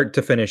whole start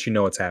to finish. You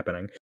know what's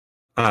happening.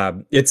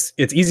 It's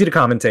easy to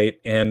commentate,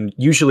 and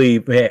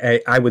usually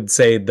I would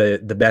say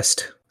the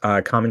best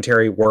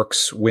commentary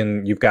works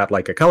when you've got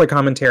like a color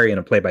commentary and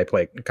a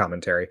play-by-play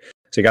commentary.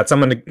 So you got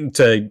someone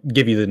to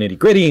give you the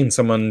nitty-gritty and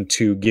someone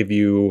to give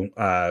you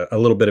a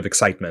little bit of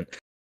excitement.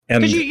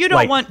 Because you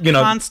don't want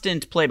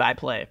constant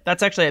play-by-play.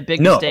 That's actually a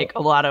big mistake.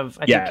 A lot of,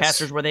 I think,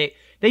 casters where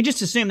they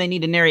just assume they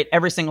need to narrate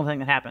every single thing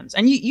that happens.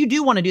 And you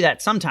do want to do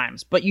that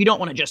sometimes, but you don't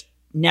want to just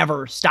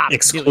never stop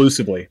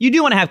exclusively. You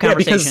do want to have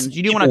conversations.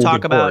 You do want to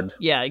talk about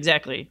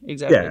exactly.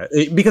 Yeah,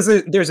 because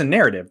there's a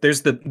narrative.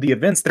 There's the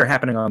events that are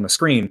happening on the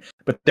screen,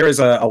 but there is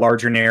a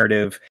larger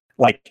narrative,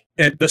 like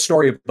the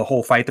story of the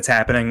whole fight that's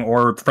happening,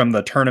 or from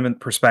the tournament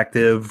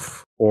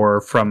perspective,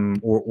 or from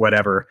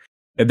whatever.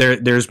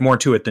 There's more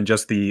to it than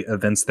just the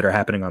events that are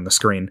happening on the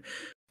screen.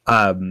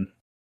 And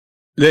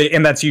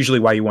that's usually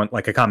why you want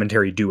like a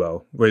commentary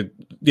duo,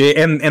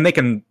 and they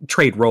can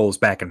trade roles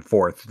back and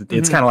forth.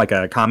 It's kind of like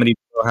a comedy.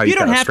 How you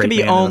don't have to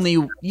be only.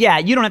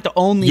 You don't have to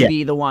only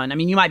be the one. I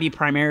mean, you might be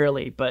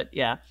primarily, but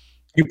yeah.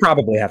 You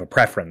probably have a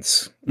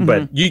preference,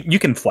 but you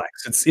can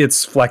flex.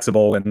 It's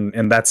flexible,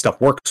 and that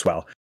stuff works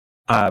well.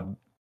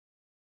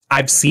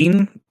 I've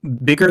seen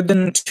bigger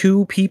than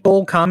 2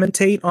 people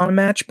commentate on a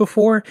match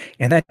before,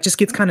 and that just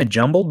gets kind of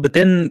jumbled. But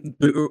then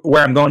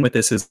where I'm going with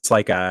this is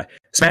like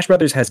Smash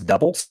Brothers has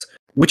doubles,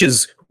 which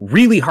is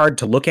really hard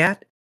to look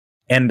at.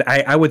 And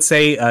I would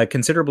say a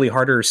considerably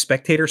harder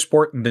spectator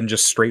sport than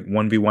just straight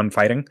 1v1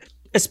 fighting.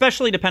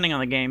 Especially depending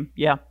on the game,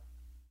 yeah.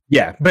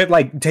 Yeah, but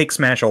like take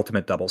Smash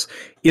Ultimate doubles.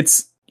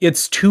 It's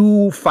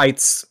 2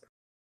 fights,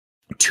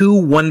 2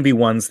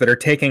 1v1s that are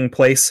taking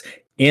place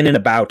in and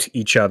about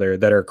each other,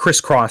 that are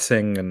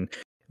crisscrossing, and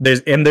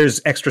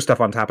there's extra stuff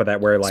on top of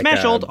that where like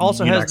Smash Ult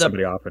also has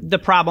the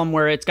problem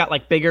where it's got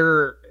like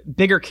bigger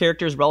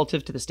characters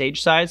relative to the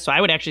stage size. So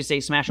I would actually say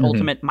Smash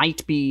Ultimate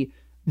might be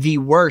the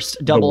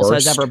worst doubles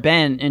has ever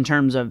been in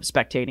terms of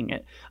spectating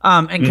it.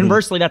 And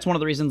conversely, that's one of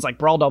the reasons like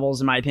Brawl doubles,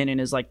 in my opinion,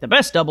 is like the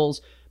best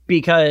doubles,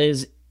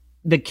 because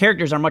the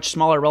characters are much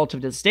smaller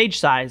relative to the stage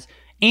size,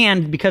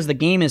 and because the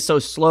game is so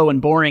slow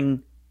and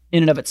boring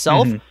in and of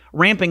itself,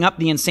 ramping up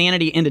the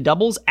insanity into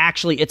doubles,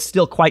 actually, it's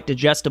still quite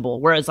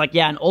digestible. Whereas like,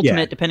 an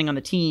Ultimate, depending on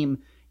the team,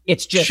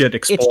 it's just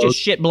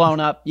shit blown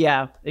up.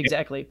 Yeah,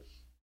 exactly.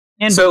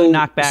 And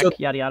knockback,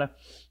 yada yada.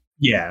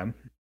 Yeah.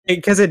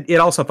 Because it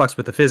also fucks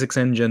with the physics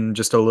engine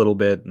just a little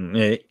bit.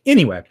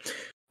 Anyway,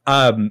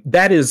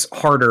 that is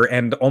harder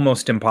and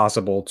almost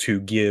impossible to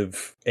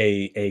give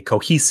a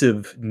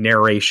cohesive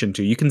narration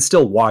to. You can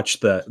still watch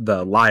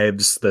the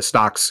lives, the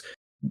stocks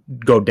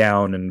go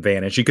down and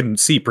vanish. You can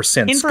see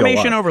percents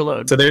information go up.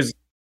 overload. So there's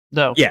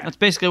that's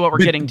basically what we're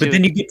getting to. But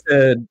then you get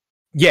to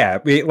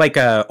like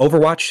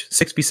Overwatch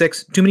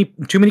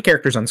 6v6. Too many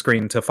characters on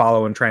screen to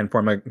follow and try and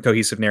form a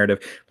cohesive narrative.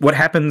 What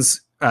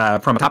happens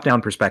from a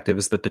top-down perspective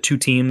is that the two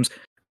teams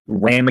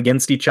ram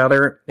against each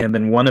other, and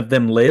then one of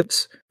them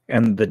lives,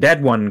 and the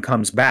dead one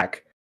comes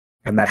back,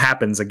 and that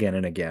happens again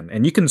and again.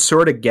 And you can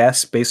sort of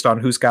guess based on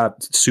who's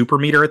got super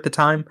meter at the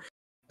time,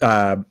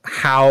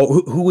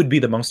 who would be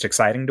the most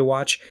exciting to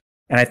watch.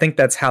 And I think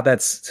that's how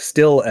that's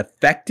still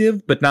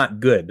effective, but not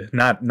good.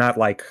 Not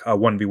like a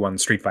 1v1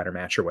 Street Fighter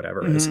match or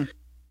whatever it is.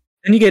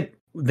 Then you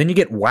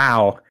get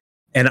WoW,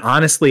 and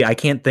honestly, I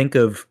can't think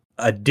of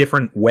a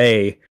different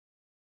way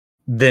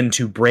than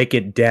to break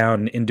it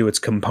down into its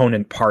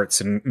component parts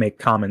and make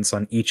comments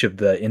on each of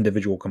the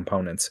individual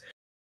components.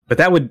 But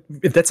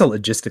that's a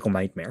logistical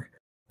nightmare.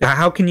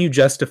 How can you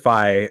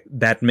justify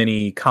that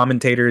many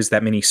commentators,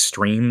 that many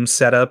stream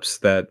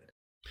setups?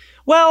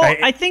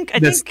 I think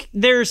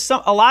there's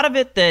a lot of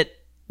it that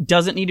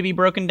doesn't need to be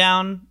broken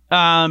down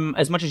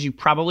as much as you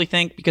probably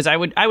think, because I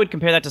would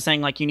compare that to saying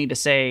like you need to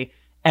say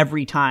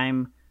every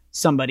time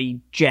somebody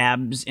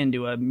jabs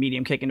into a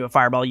medium kick into a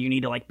fireball, you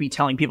need to like be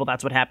telling people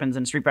that's what happens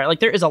in Street Fighter.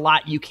 Like there is a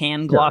lot you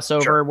can gloss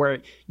over where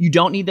you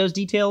don't need those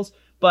details,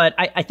 but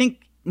I think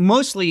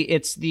mostly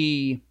it's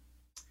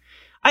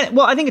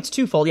I think it's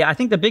twofold. Yeah, I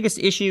think the biggest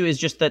issue is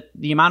just that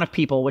the amount of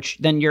people, which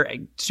then you're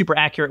super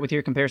accurate with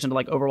your comparison to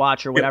like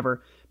Overwatch or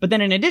whatever. Yep. But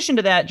then in addition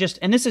to that,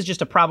 and this is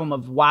just a problem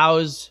of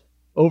WoW's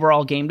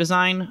overall game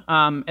design,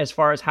 as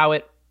far as how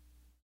it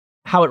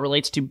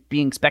relates to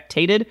being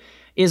spectated,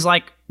 is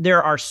like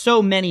there are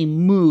so many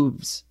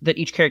moves that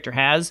each character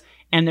has,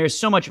 and there's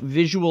so much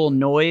visual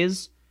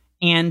noise,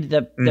 and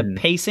the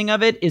pacing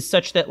of it is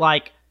such that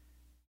like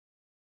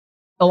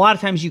a lot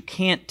of times you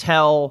can't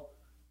tell,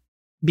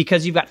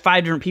 because you've got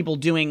 5 different people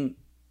doing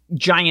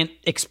giant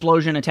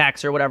explosion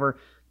attacks or whatever.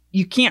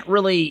 You can't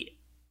really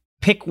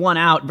pick one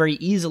out very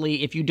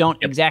easily if you don't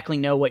exactly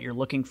know what you're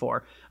looking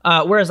for.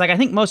 Whereas like I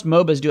think most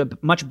MOBAs do a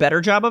much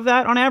better job of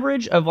that on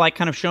average, of like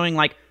kind of showing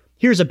like,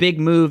 here's a big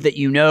move that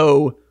you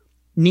know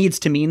needs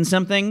to mean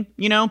something,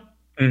 you know?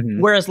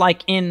 Whereas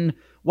like in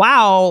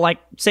WoW, like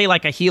say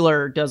like a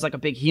healer does like a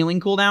big healing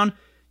cooldown,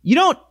 you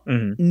don't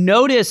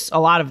notice a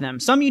lot of them.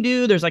 Some you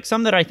do. There's like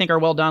some that I think are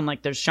well done.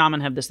 Like there's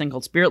Shaman have this thing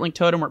called Spirit Link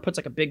Totem where it puts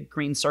like a big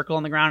green circle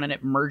on the ground and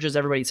it merges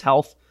everybody's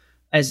health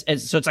as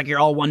so it's like you're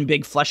all one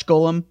big flesh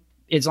golem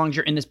as long as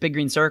you're in this big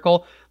green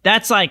circle.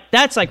 That's like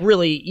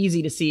really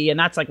easy to see, and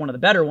that's like one of the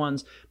better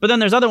ones. But then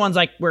there's other ones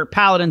like where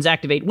paladins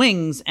activate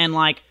wings, and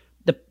like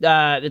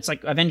it's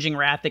like Avenging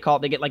Wrath, they call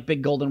it. They get like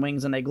big golden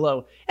wings and they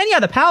glow. And yeah,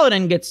 the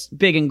paladin gets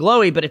big and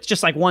glowy, but it's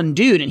just like one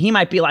dude, and he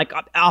might be like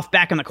off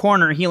back in the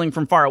corner healing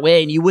from far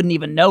away, and you wouldn't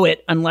even know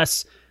it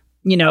unless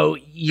you know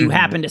you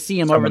happen to see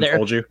him over there.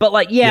 But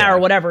like or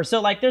whatever. So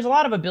like there's a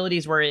lot of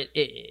abilities where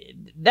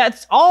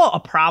that's all a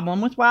problem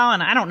with WoW,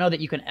 and I don't know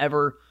that you can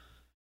ever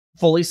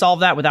fully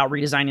solve that without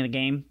redesigning the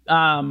game,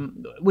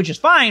 which is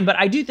fine. But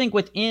I do think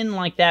within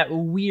like that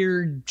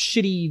weird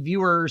shitty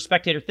viewer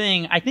spectator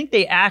thing, I think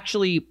they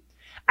actually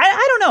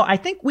I don't know. I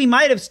think we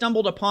might have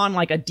stumbled upon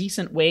like a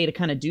decent way to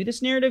kind of do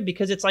this narrative,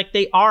 because it's like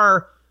they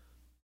are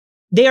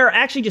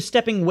actually just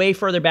stepping way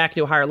further back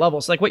to a higher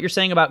level. So like what you're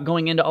saying about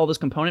going into all those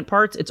component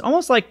parts, it's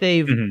almost like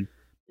they've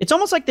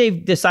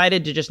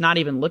decided to just not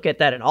even look at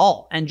that at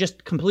all and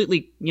just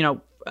completely, you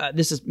know,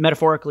 this is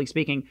metaphorically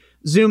speaking,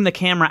 zoom the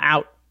camera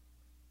out.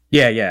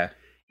 Yeah.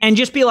 And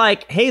just be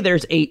like, hey,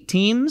 there's 8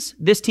 teams.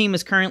 This team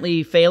is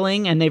currently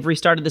failing, and they've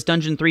restarted this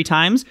dungeon 3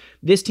 times.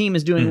 This team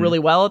is doing really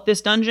well at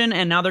this dungeon,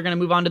 and now they're going to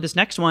move on to this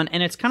next one.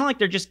 And it's kind of like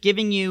they're just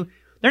giving you...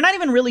 They're not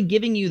even really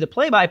giving you the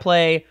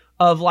play-by-play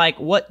of like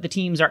what the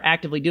teams are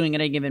actively doing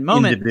at any given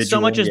moment, so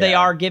much as they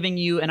are giving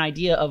you an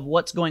idea of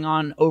what's going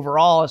on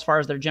overall as far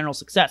as their general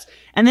success.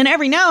 And then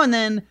every now and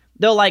then,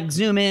 they'll like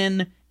zoom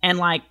in and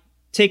like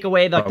take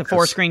away like the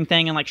 4-screen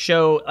thing and like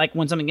show like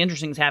when something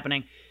interesting is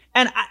happening.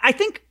 And I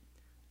think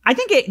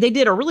they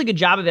did a really good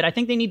job of it. I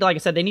think they need to, like I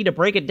said, they need to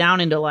break it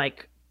down into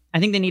like, I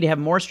think they need to have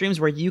more streams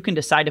where you can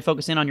decide to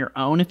focus in on your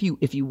own if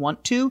you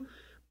want to,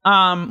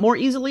 more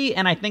easily.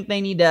 And I think they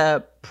need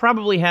to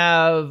probably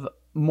have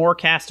more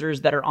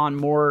casters that are on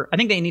more. I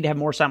think they need to have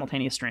more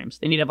simultaneous streams.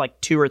 They need to have like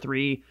 2 or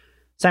 3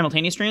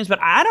 simultaneous streams. But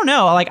I don't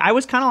know. Like I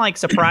was kind of like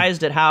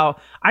surprised at how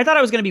I thought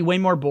I was going to be way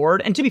more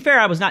bored. And to be fair,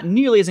 I was not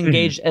nearly as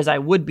engaged as I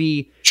would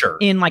be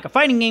in like a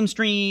fighting game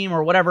stream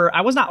or whatever. I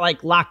was not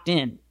like locked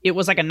in. It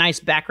was like a nice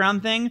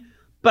background thing.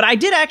 But I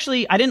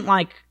didn't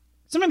like,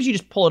 sometimes you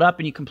just pull it up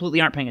and you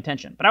completely aren't paying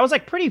attention. But I was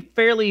like pretty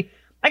fairly,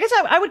 I guess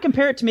I would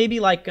compare it to maybe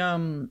like,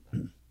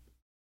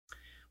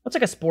 what's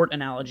like a sport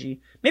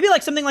analogy? Maybe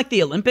like something like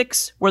the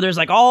Olympics, where there's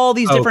like all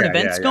these different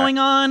events going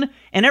on,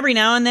 and every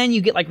now and then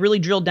you get like really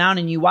drilled down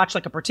and you watch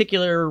like a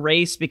particular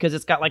race because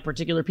it's got like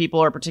particular people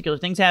or particular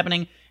things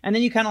happening, and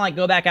then you kind of like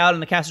go back out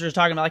and the casters are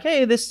talking about like,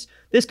 hey, this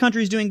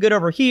country's doing good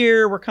over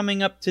here. We're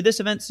coming up to this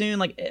event soon.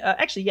 Like,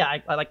 actually, yeah,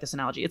 I like this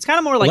analogy. It's kind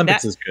of more like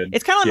Olympics that. Is good.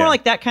 It's kind of more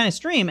like that kind of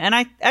stream, and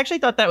I actually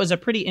thought that was a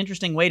pretty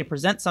interesting way to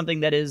present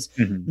something that is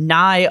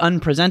nigh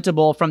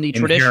unpresentable from the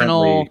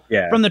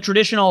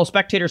traditional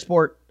spectator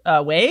sport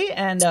way,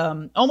 and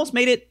almost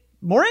made it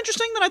more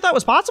interesting than I thought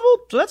was possible.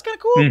 So that's kind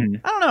of cool.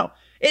 I don't know.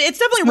 It's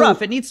definitely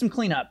rough. It needs some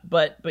cleanup,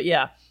 but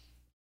yeah.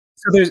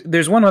 So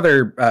there's one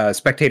other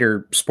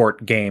spectator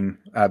sport game,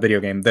 video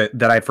game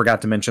that I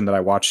forgot to mention that I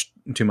watched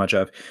too much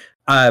of.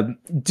 Have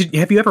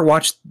you ever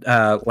watched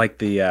like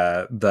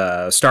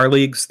the Star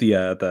Leagues, the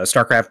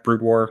StarCraft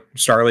Brood War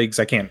Star Leagues?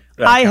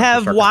 I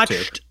have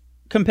watched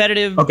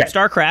competitive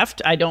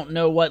StarCraft. I don't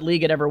know what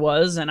league it ever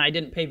was, and I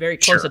didn't pay very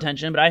close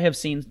attention, but I have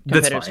seen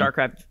competitive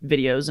StarCraft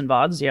videos and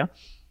VODs, yeah.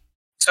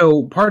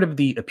 So part of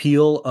the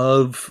appeal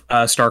of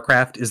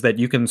StarCraft is that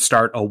you can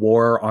start a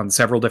war on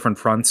several different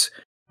fronts,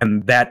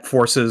 and that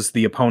forces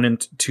the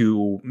opponent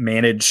to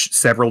manage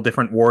several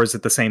different wars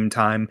at the same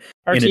time,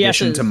 in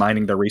addition to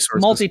mining their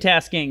resources.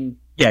 Multitasking.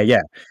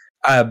 Yeah.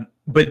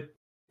 But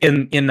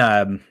in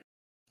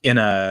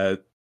a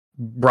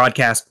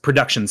broadcast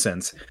production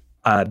sense,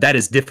 that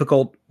is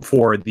difficult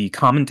for the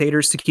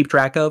commentators to keep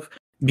track of,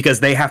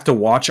 because they have to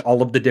watch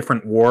all of the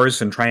different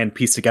wars and try and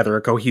piece together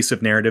a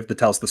cohesive narrative that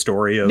tells the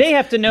story of. They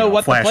have to know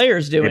what the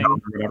player's doing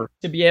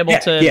to be able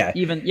to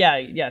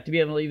be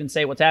able to even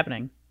say what's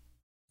happening.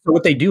 So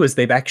what they do is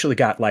they've actually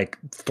got like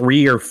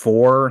 3 or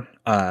 4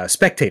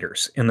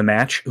 spectators in the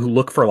match who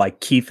look for like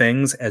key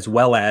things, as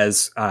well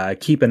as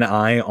keep an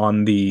eye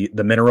on the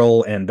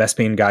mineral and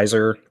Vespene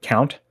geyser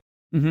count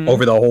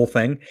over the whole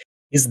thing.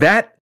 Is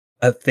that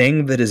a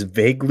thing that is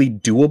vaguely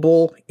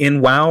doable in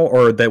WoW,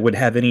 or that would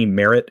have any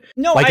merit?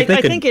 No, like I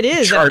think it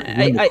is. Chart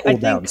when the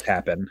cooldowns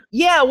happen.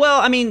 Yeah,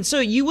 well, I mean, so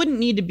you wouldn't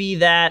need to be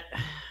that.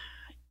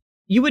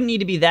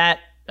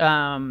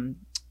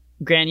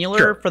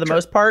 Granular for the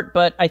most part,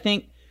 but I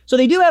think so.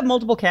 They do have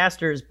multiple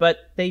casters,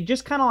 but they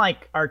just kind of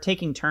like are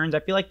taking turns.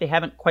 I feel like they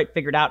haven't quite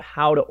figured out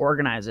how to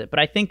organize it. But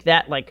I think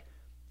that like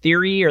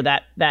theory, or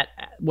that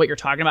what you're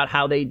talking about,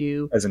 how they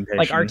do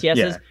like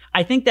RTSs,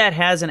 I think that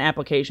has an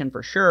application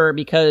for sure,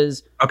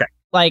 because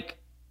like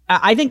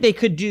I think they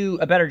could do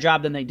a better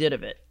job than they did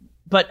of it.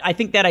 But I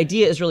think that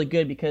idea is really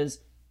good, because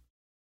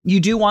you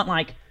do want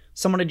like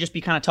someone to just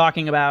be kind of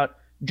talking about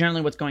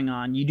generally what's going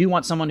on. You do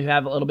want someone to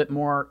have a little bit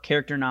more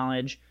character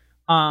knowledge.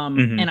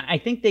 And I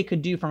think they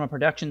could do, from a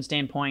production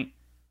standpoint,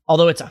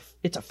 although it's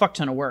a fuck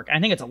ton of work, I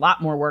think it's a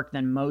lot more work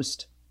than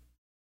most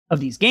of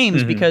these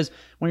games, because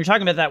when you're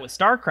talking about that with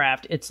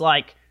StarCraft, it's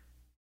like,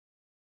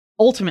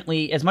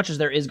 ultimately, as much as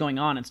there is going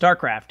on in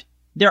StarCraft,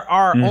 there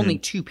are only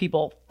 2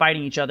 people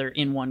fighting each other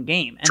in one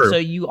game. And so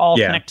you all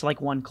connect to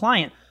like one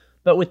client.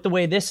 But with the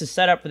way this is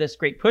set up for this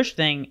Great Push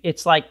thing,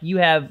 it's like you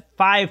have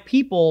 5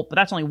 people, but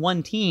that's only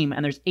one team,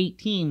 and there's 8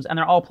 teams, and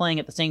they're all playing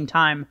at the same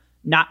time,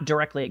 not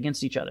directly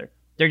against each other.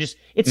 They're just,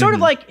 it's sort of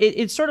like,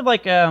 it's sort of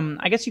like,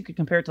 I guess you could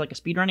compare it to like a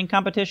speedrunning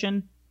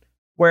competition,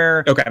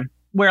 where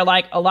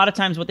like a lot of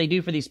times what they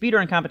do for these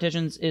speedrun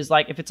competitions is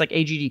like, if it's like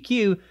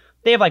AGDQ,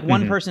 they have like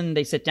one person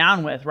they sit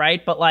down with,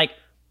 right? But like,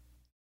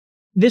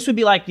 this would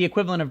be like the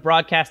equivalent of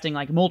broadcasting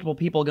like multiple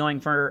people going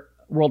for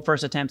world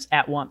first attempts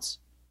at once.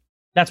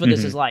 That's what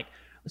this is like.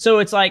 So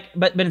it's like,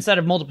 but instead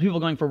of multiple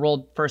people going for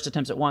world first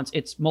attempts at once,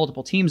 it's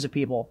multiple teams of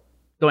people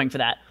going for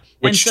that.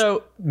 Which and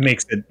so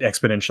makes it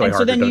exponentially harder.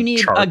 So then you need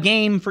chart. a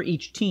game for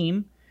each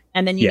team,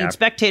 and then you need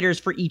spectators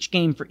for each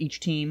game for each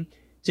team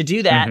to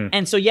do that.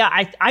 And so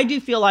I do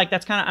feel like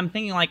that's kind of, I'm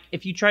thinking like,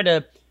 if you try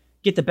to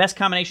get the best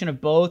combination of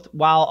both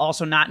while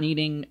also not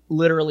needing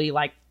literally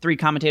like 3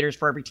 commentators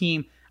for every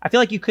team, I feel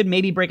like you could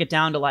maybe break it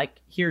down to like,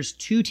 here's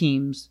 2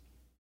 teams,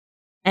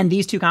 and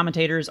these 2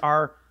 commentators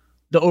are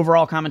the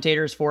overall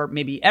commentators for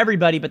maybe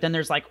everybody, but then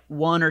there's like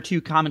 1 or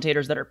 2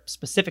 commentators that are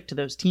specific to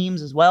those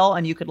teams as well,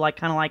 and you could like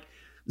kind of like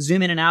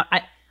zoom in and out.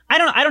 I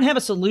don't have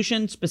a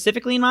solution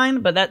specifically in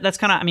mind, but that's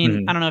kind of, I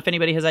mean, I don't know if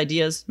anybody has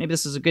ideas. Maybe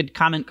this is a good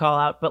comment call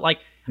out, but like,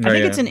 I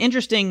think it's an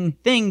interesting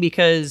thing,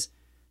 because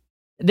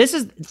this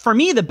is, for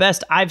me, the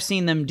best I've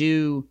seen them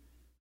do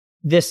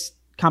this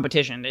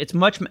competition. It's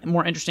much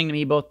more interesting to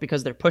me, both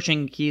because they're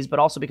pushing keys, but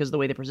also because of the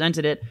way they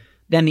presented it,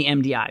 than the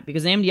MDI,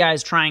 because the MDI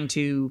is trying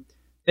to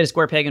fit a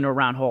square peg into a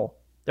round hole.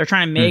 They're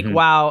trying to make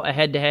WoW a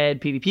head-to-head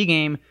PvP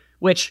game,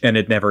 and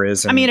it never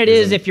is. I mean, it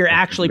is if you're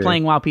actually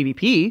playing WoW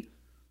PvP.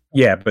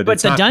 Yeah, but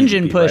the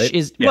dungeon PvP, push right?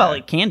 is well,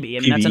 it can be. I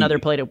mean, that's another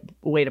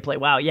way to play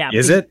WoW. Yeah,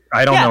 is it?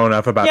 I don't know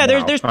enough about. Yeah,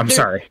 WoW. I'm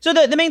sorry. So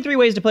the main 3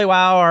 ways to play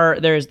WoW are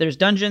there's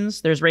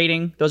dungeons, there's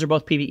raiding. Those are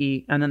both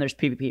PvE, and then there's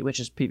PvP, which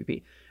is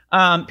PvP.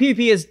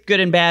 PvP is good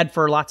and bad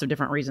for lots of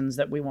different reasons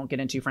that we won't get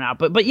into for now.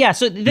 But yeah,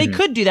 so they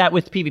could do that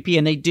with PvP,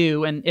 and they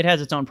do, and it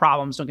has its own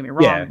problems. Don't get me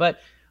wrong, but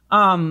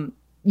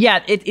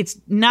it's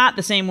not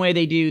the same way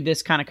they do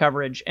this kind of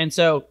coverage, and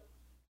so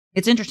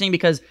it's interesting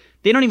because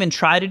they don't even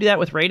try to do that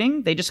with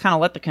raiding. They just kind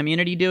of let the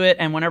community do it.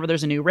 And whenever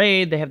there's a new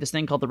raid, they have this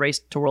thing called the Race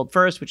to World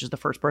First, which is the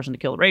first person to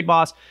kill the raid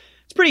boss.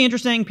 It's pretty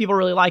interesting. People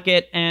really like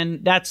it.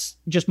 And that's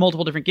just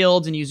multiple different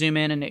guilds, and you zoom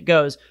in and it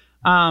goes.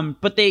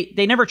 But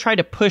they never try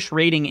to push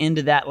raiding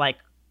into that like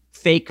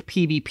fake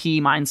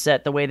PvP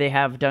mindset the way they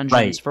have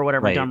dungeons for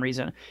whatever dumb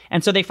reason.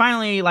 And so they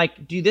finally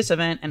like do this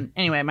event. And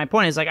anyway, my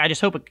point is like, I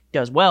just hope it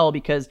does well,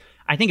 because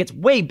I think it's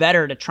way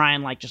better to try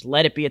and like just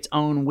let it be its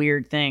own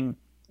weird thing.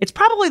 It's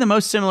probably the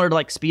most similar to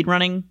like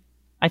speedrunning,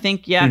 I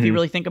think. Yeah, if you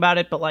really think about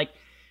it, but like,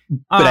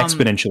 but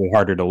exponentially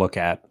harder to look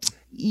at.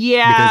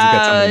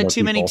 Yeah,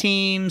 too many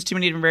teams, too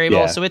many different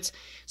variables. Yeah.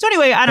 So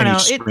anyway, I don't know.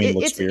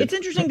 It's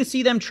interesting to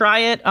see them try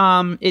it.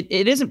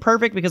 It isn't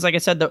perfect because, like I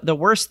said, the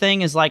worst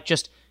thing is like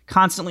just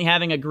constantly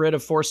having a grid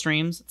of 4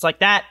 streams. It's like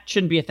that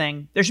shouldn't be a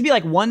thing. There should be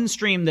like one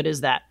stream that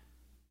is that,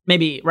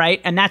 maybe,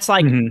 right? And that's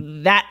like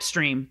that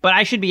stream. But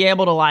I should be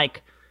able to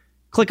like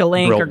click a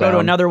link or go to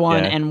another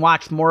one and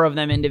watch more of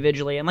them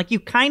individually. And like you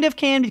kind of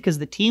can because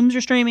the teams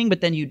are streaming,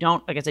 but then you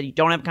don't. Like I said, you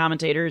don't have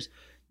commentators.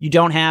 You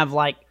don't have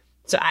like.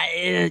 So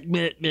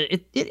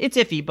it's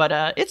iffy, but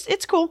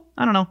it's cool.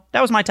 I don't know.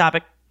 That was my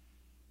topic.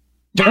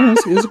 Yeah,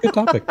 it was a good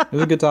topic. It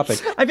was a good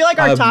topic. I feel like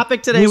our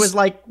topic today was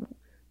like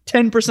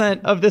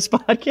 10% of this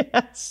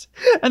podcast,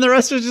 and the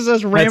rest was just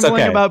us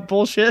rambling about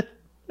bullshit.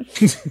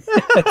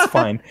 That's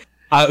fine.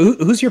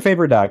 Who's your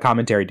favorite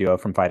commentary duo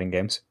from fighting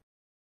games?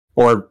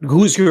 Or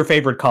who's your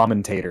favorite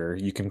commentator?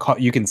 You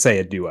can say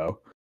a duo.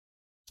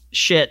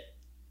 Shit.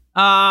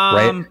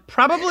 Right?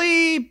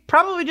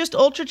 Probably just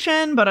Ultra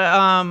Chen, but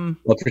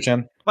Ultra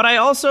Chen. But I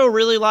also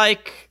really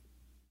like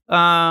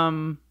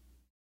Logan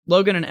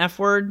and F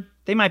Word.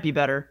 They might be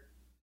better.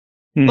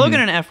 Logan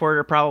and F Word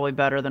are probably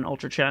better than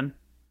Ultra Chen.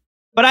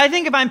 But I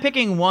think if I'm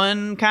picking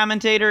one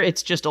commentator,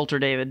 it's just Ultra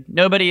David.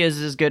 Nobody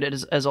is as good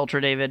as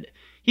Ultra David.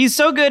 He's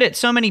so good at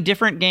so many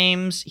different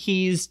games.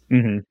 He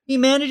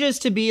manages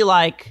to be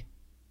like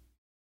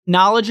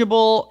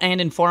knowledgeable and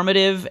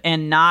informative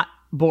and not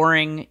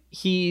boring.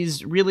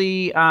 He's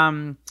really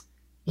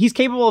he's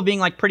capable of being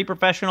like pretty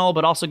professional,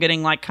 but also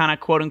getting like kind of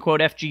quote unquote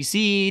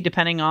FGC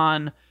depending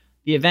on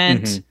the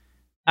event.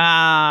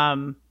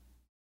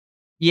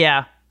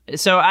 Yeah.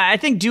 So I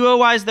think duo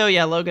wise though,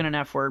 yeah, Logan and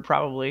F Word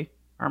probably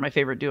are my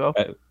favorite duo.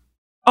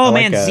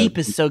 Zeep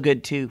is so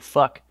good too.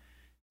 Fuck.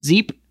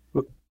 Zeep.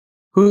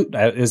 Who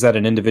is that?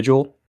 An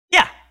individual?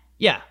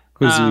 Yeah.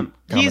 Who's he?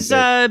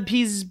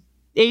 He's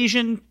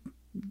Asian.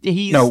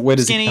 He's where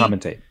does skinny. he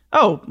commentate?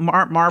 Oh,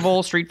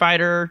 Marvel, Street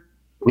Fighter.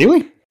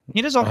 Really?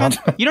 He does all kinds.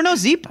 You don't know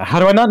Zeep? How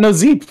do I not know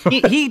Zeep?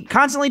 he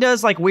constantly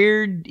does like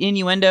weird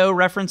innuendo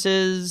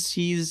references.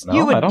 You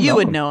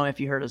would know him if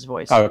you heard his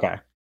voice. Oh, okay.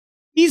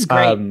 He's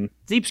great.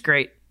 Zeep's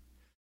great.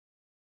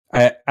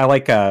 I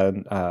like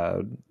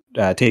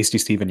Tasty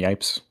Steven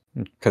Yipes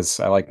because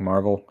I like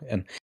Marvel,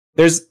 and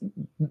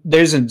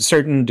there's a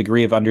certain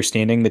degree of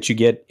understanding that you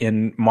get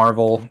in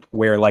Marvel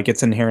where like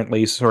it's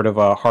inherently sort of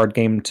a hard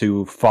game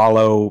to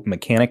follow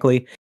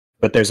mechanically,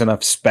 but there's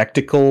enough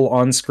spectacle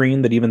on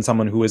screen that even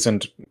someone who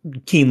isn't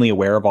keenly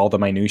aware of all the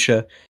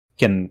minutia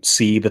can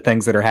see the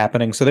things that are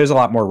happening. So there's a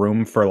lot more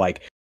room for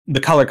like the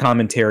color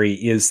commentary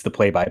is the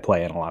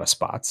play-by-play in a lot of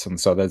spots, and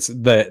so that's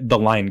the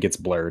line gets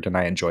blurred, and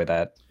I enjoy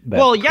that.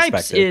 Well,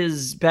 Yipes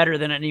is better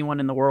than anyone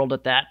in the world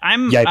at that. I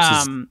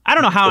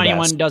don't know how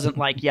anyone doesn't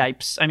like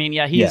Yipes. I mean,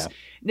 he's.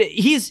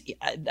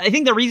 I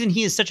think the reason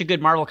he is such a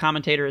good Marvel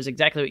commentator is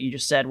exactly what you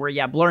just said,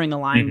 where blurring the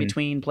line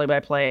between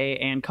play-by-play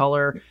and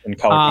color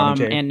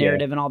and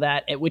narrative and all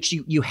that, at which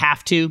you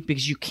have to,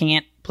 because you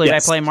can't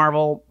play-by-play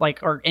Marvel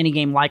or any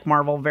game like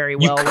Marvel very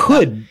well. You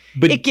could,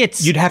 but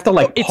you'd have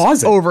to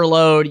pause it.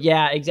 Overload.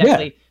 Yeah,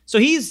 exactly. Yeah. So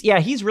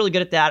he's really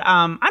good at that.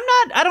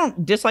 I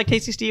don't dislike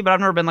Tasty Steve, but I've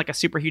never been like a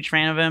super huge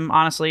fan of him,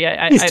 honestly.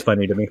 He's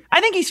funny to me.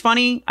 I think he's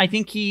funny. I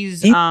think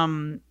he's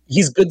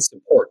good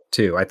support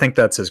too. I think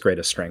that's his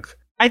greatest strength.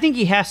 I think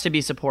he has to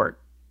be support.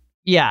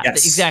 Yeah,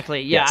 yes.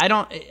 Exactly. Yeah,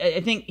 yes.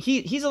 I think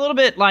he's a little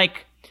bit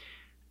like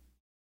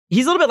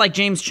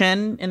James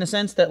Chen in the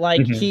sense that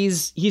like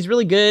he's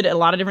really good at a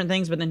lot of different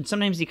things, but then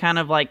sometimes he kind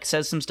of like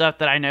says some stuff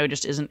that I know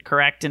just isn't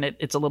correct, and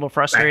it's a little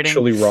frustrating.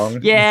 Actually wrong.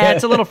 Yeah,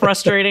 it's a little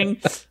frustrating.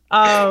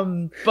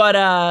 But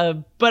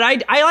I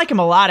like him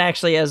a lot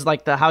actually as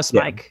like the house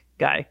mic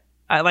guy.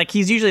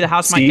 He's usually the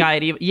house mic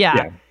guy.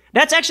 Yeah.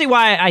 That's actually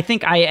why I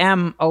think I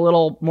am a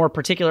little more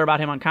particular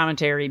about him on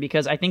commentary,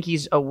 because I think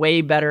he's a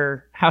way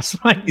better house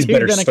mic dude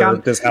than a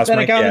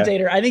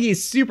commentator. I think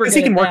he's super good.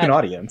 He can work an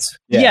audience.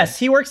 Yeah. Yes,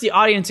 he works the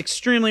audience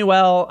extremely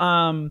well.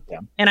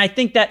 And I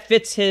think that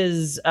fits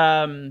his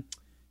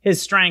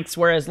strengths.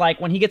 Whereas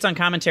like when he gets on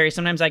commentary,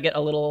 sometimes I get a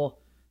little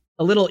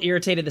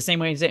irritated the same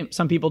way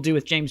some people do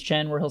with James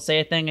Chen, where he'll say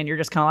a thing and you're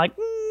just kind of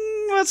like,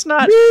 that's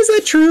not. Is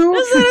that true?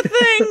 Is that a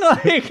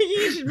thing? Like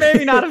you should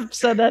maybe not have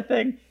said that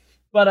thing.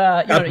 But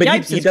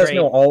he does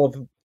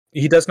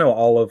know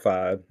all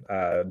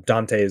of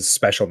Dante's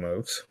special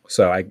moves,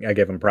 so I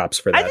give him props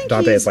for that.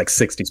 Dante has like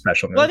 60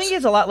 special moves. Well, I think he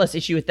has a lot less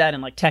issue with that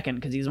in like Tekken,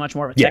 because he's much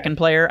more of a Tekken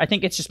player. I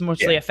think it's just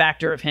mostly a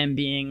factor of him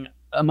being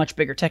a much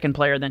bigger Tekken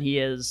player than he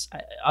is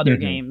other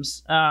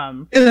games.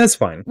 And that's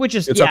fine. Which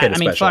is, it's yeah, okay to I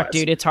mean, specialize. fuck,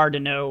 dude, it's hard to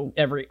know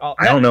I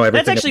don't know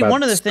everything. That's actually about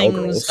one of the things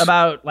Skullgirls.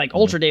 about like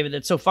Ultra David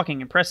that's so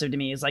fucking impressive to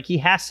me is like he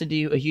has to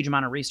do a huge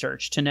amount of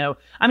research to know.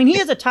 I mean, he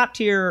has a top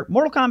tier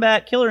Mortal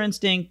Kombat, Killer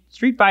Instinct,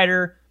 Street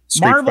Fighter,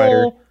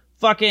 Marvel,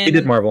 fucking. He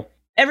did Marvel.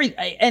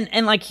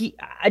 And like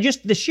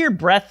the sheer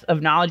breadth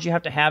of knowledge you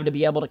have to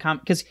be able to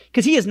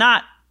because he is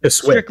not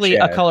strictly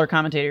a color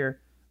commentator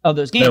of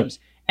those games.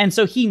 No. And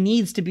so he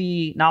needs to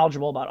be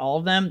knowledgeable about all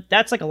of them.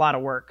 That's like a lot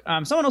of work.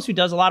 Someone else who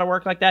does a lot of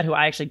work like that, who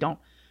I actually don't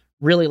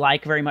really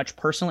like very much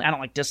personally. I don't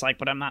like dislike,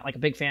 but I'm not like a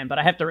big fan. But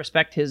I have to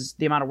respect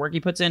the amount of work he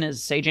puts in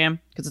is Sajam,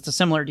 because it's a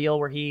similar deal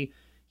where he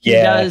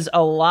does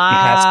a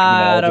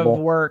lot of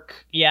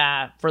work.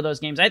 Yeah, for those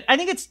games. I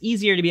think it's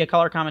easier to be a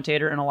color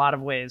commentator in a lot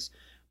of ways,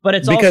 but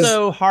it's because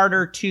also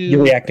harder to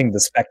you're reacting to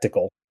the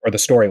spectacle or the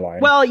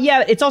storyline. Well,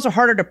 yeah, it's also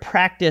harder to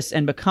practice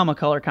and become a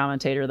color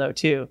commentator, though,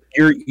 too.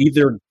 You're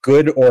either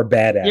good or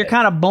bad at it. You're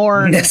kind of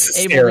born able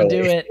to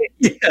do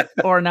it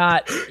or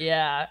not.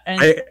 Yeah.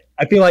 And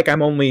I feel like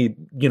I'm only,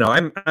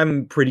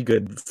 I'm pretty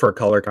good for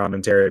color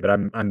commentary, but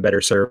I'm better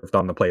served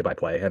on the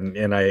play-by-play.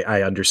 And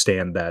I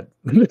understand that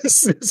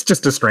it's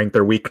just a strength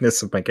or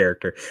weakness of my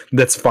character.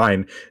 That's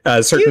fine.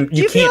 Do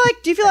you feel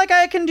like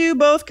I can do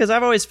both? Because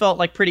I've always felt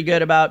like pretty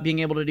good about being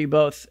able to do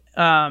both.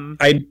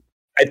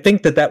 I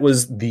think that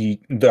was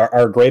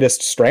our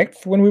greatest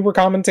strength when we were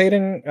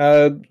commentating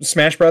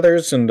Smash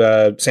Brothers and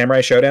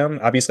Samurai Showdown.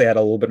 Obviously, I had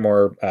a little bit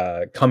more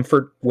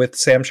comfort with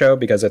Sam Show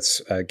because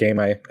it's a game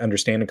I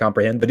understand and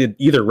comprehend. But at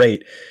either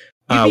rate,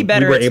 you'd be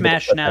better at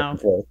Smash now.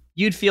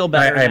 You'd feel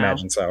better. I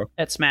imagine so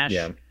at Smash.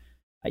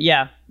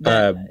 Yeah.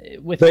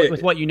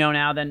 With what you know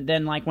now,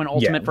 than like when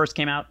Ultimate first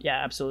came out.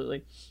 Yeah,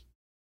 absolutely.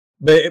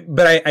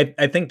 But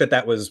I think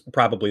that was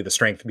probably the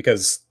strength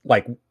because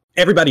like.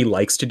 Everybody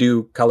likes to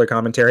do color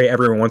commentary.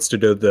 Everyone wants to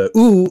do the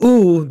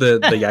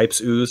the yipes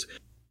oohs,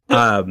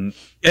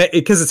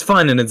 because it's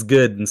fun and it's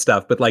good and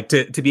stuff. But like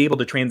to be able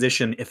to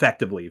transition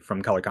effectively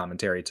from color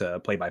commentary to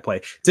play by play,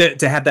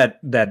 to have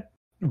that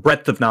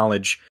breadth of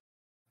knowledge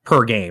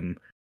per game,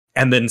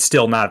 and then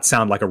still not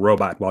sound like a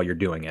robot while you're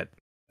doing it.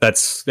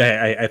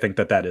 I think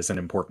that is an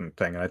important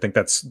thing, and I think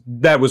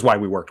that was why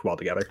we worked well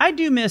together. I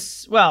do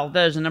miss. Well,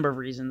 there's a number of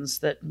reasons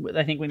that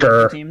I think we made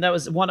the team. That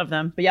was one of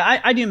them. But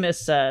yeah, I do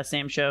miss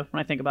Sam Show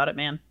when I think about it,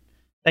 man.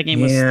 That game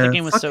was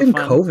so fun.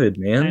 COVID,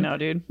 man. I know,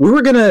 dude. We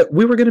were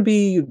gonna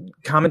be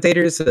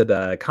commentators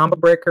at Combo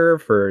Breaker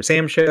for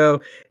Sam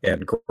Show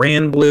and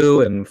Grand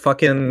Blue, and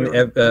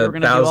fucking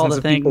thousands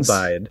of people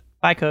died.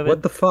 Bye, COVID.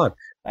 What the fuck?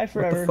 Bye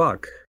forever.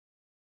 What the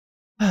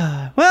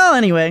fuck? Well,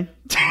 anyway.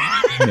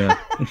 Yeah.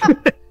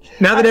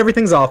 Now that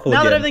everything's awful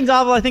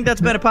I think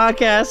that's been a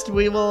podcast.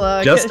 We will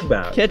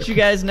catch you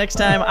guys next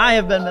time. I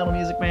have been Metal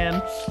Music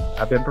Man.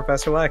 I've been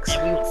Professor Lex.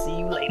 We will see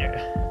you later.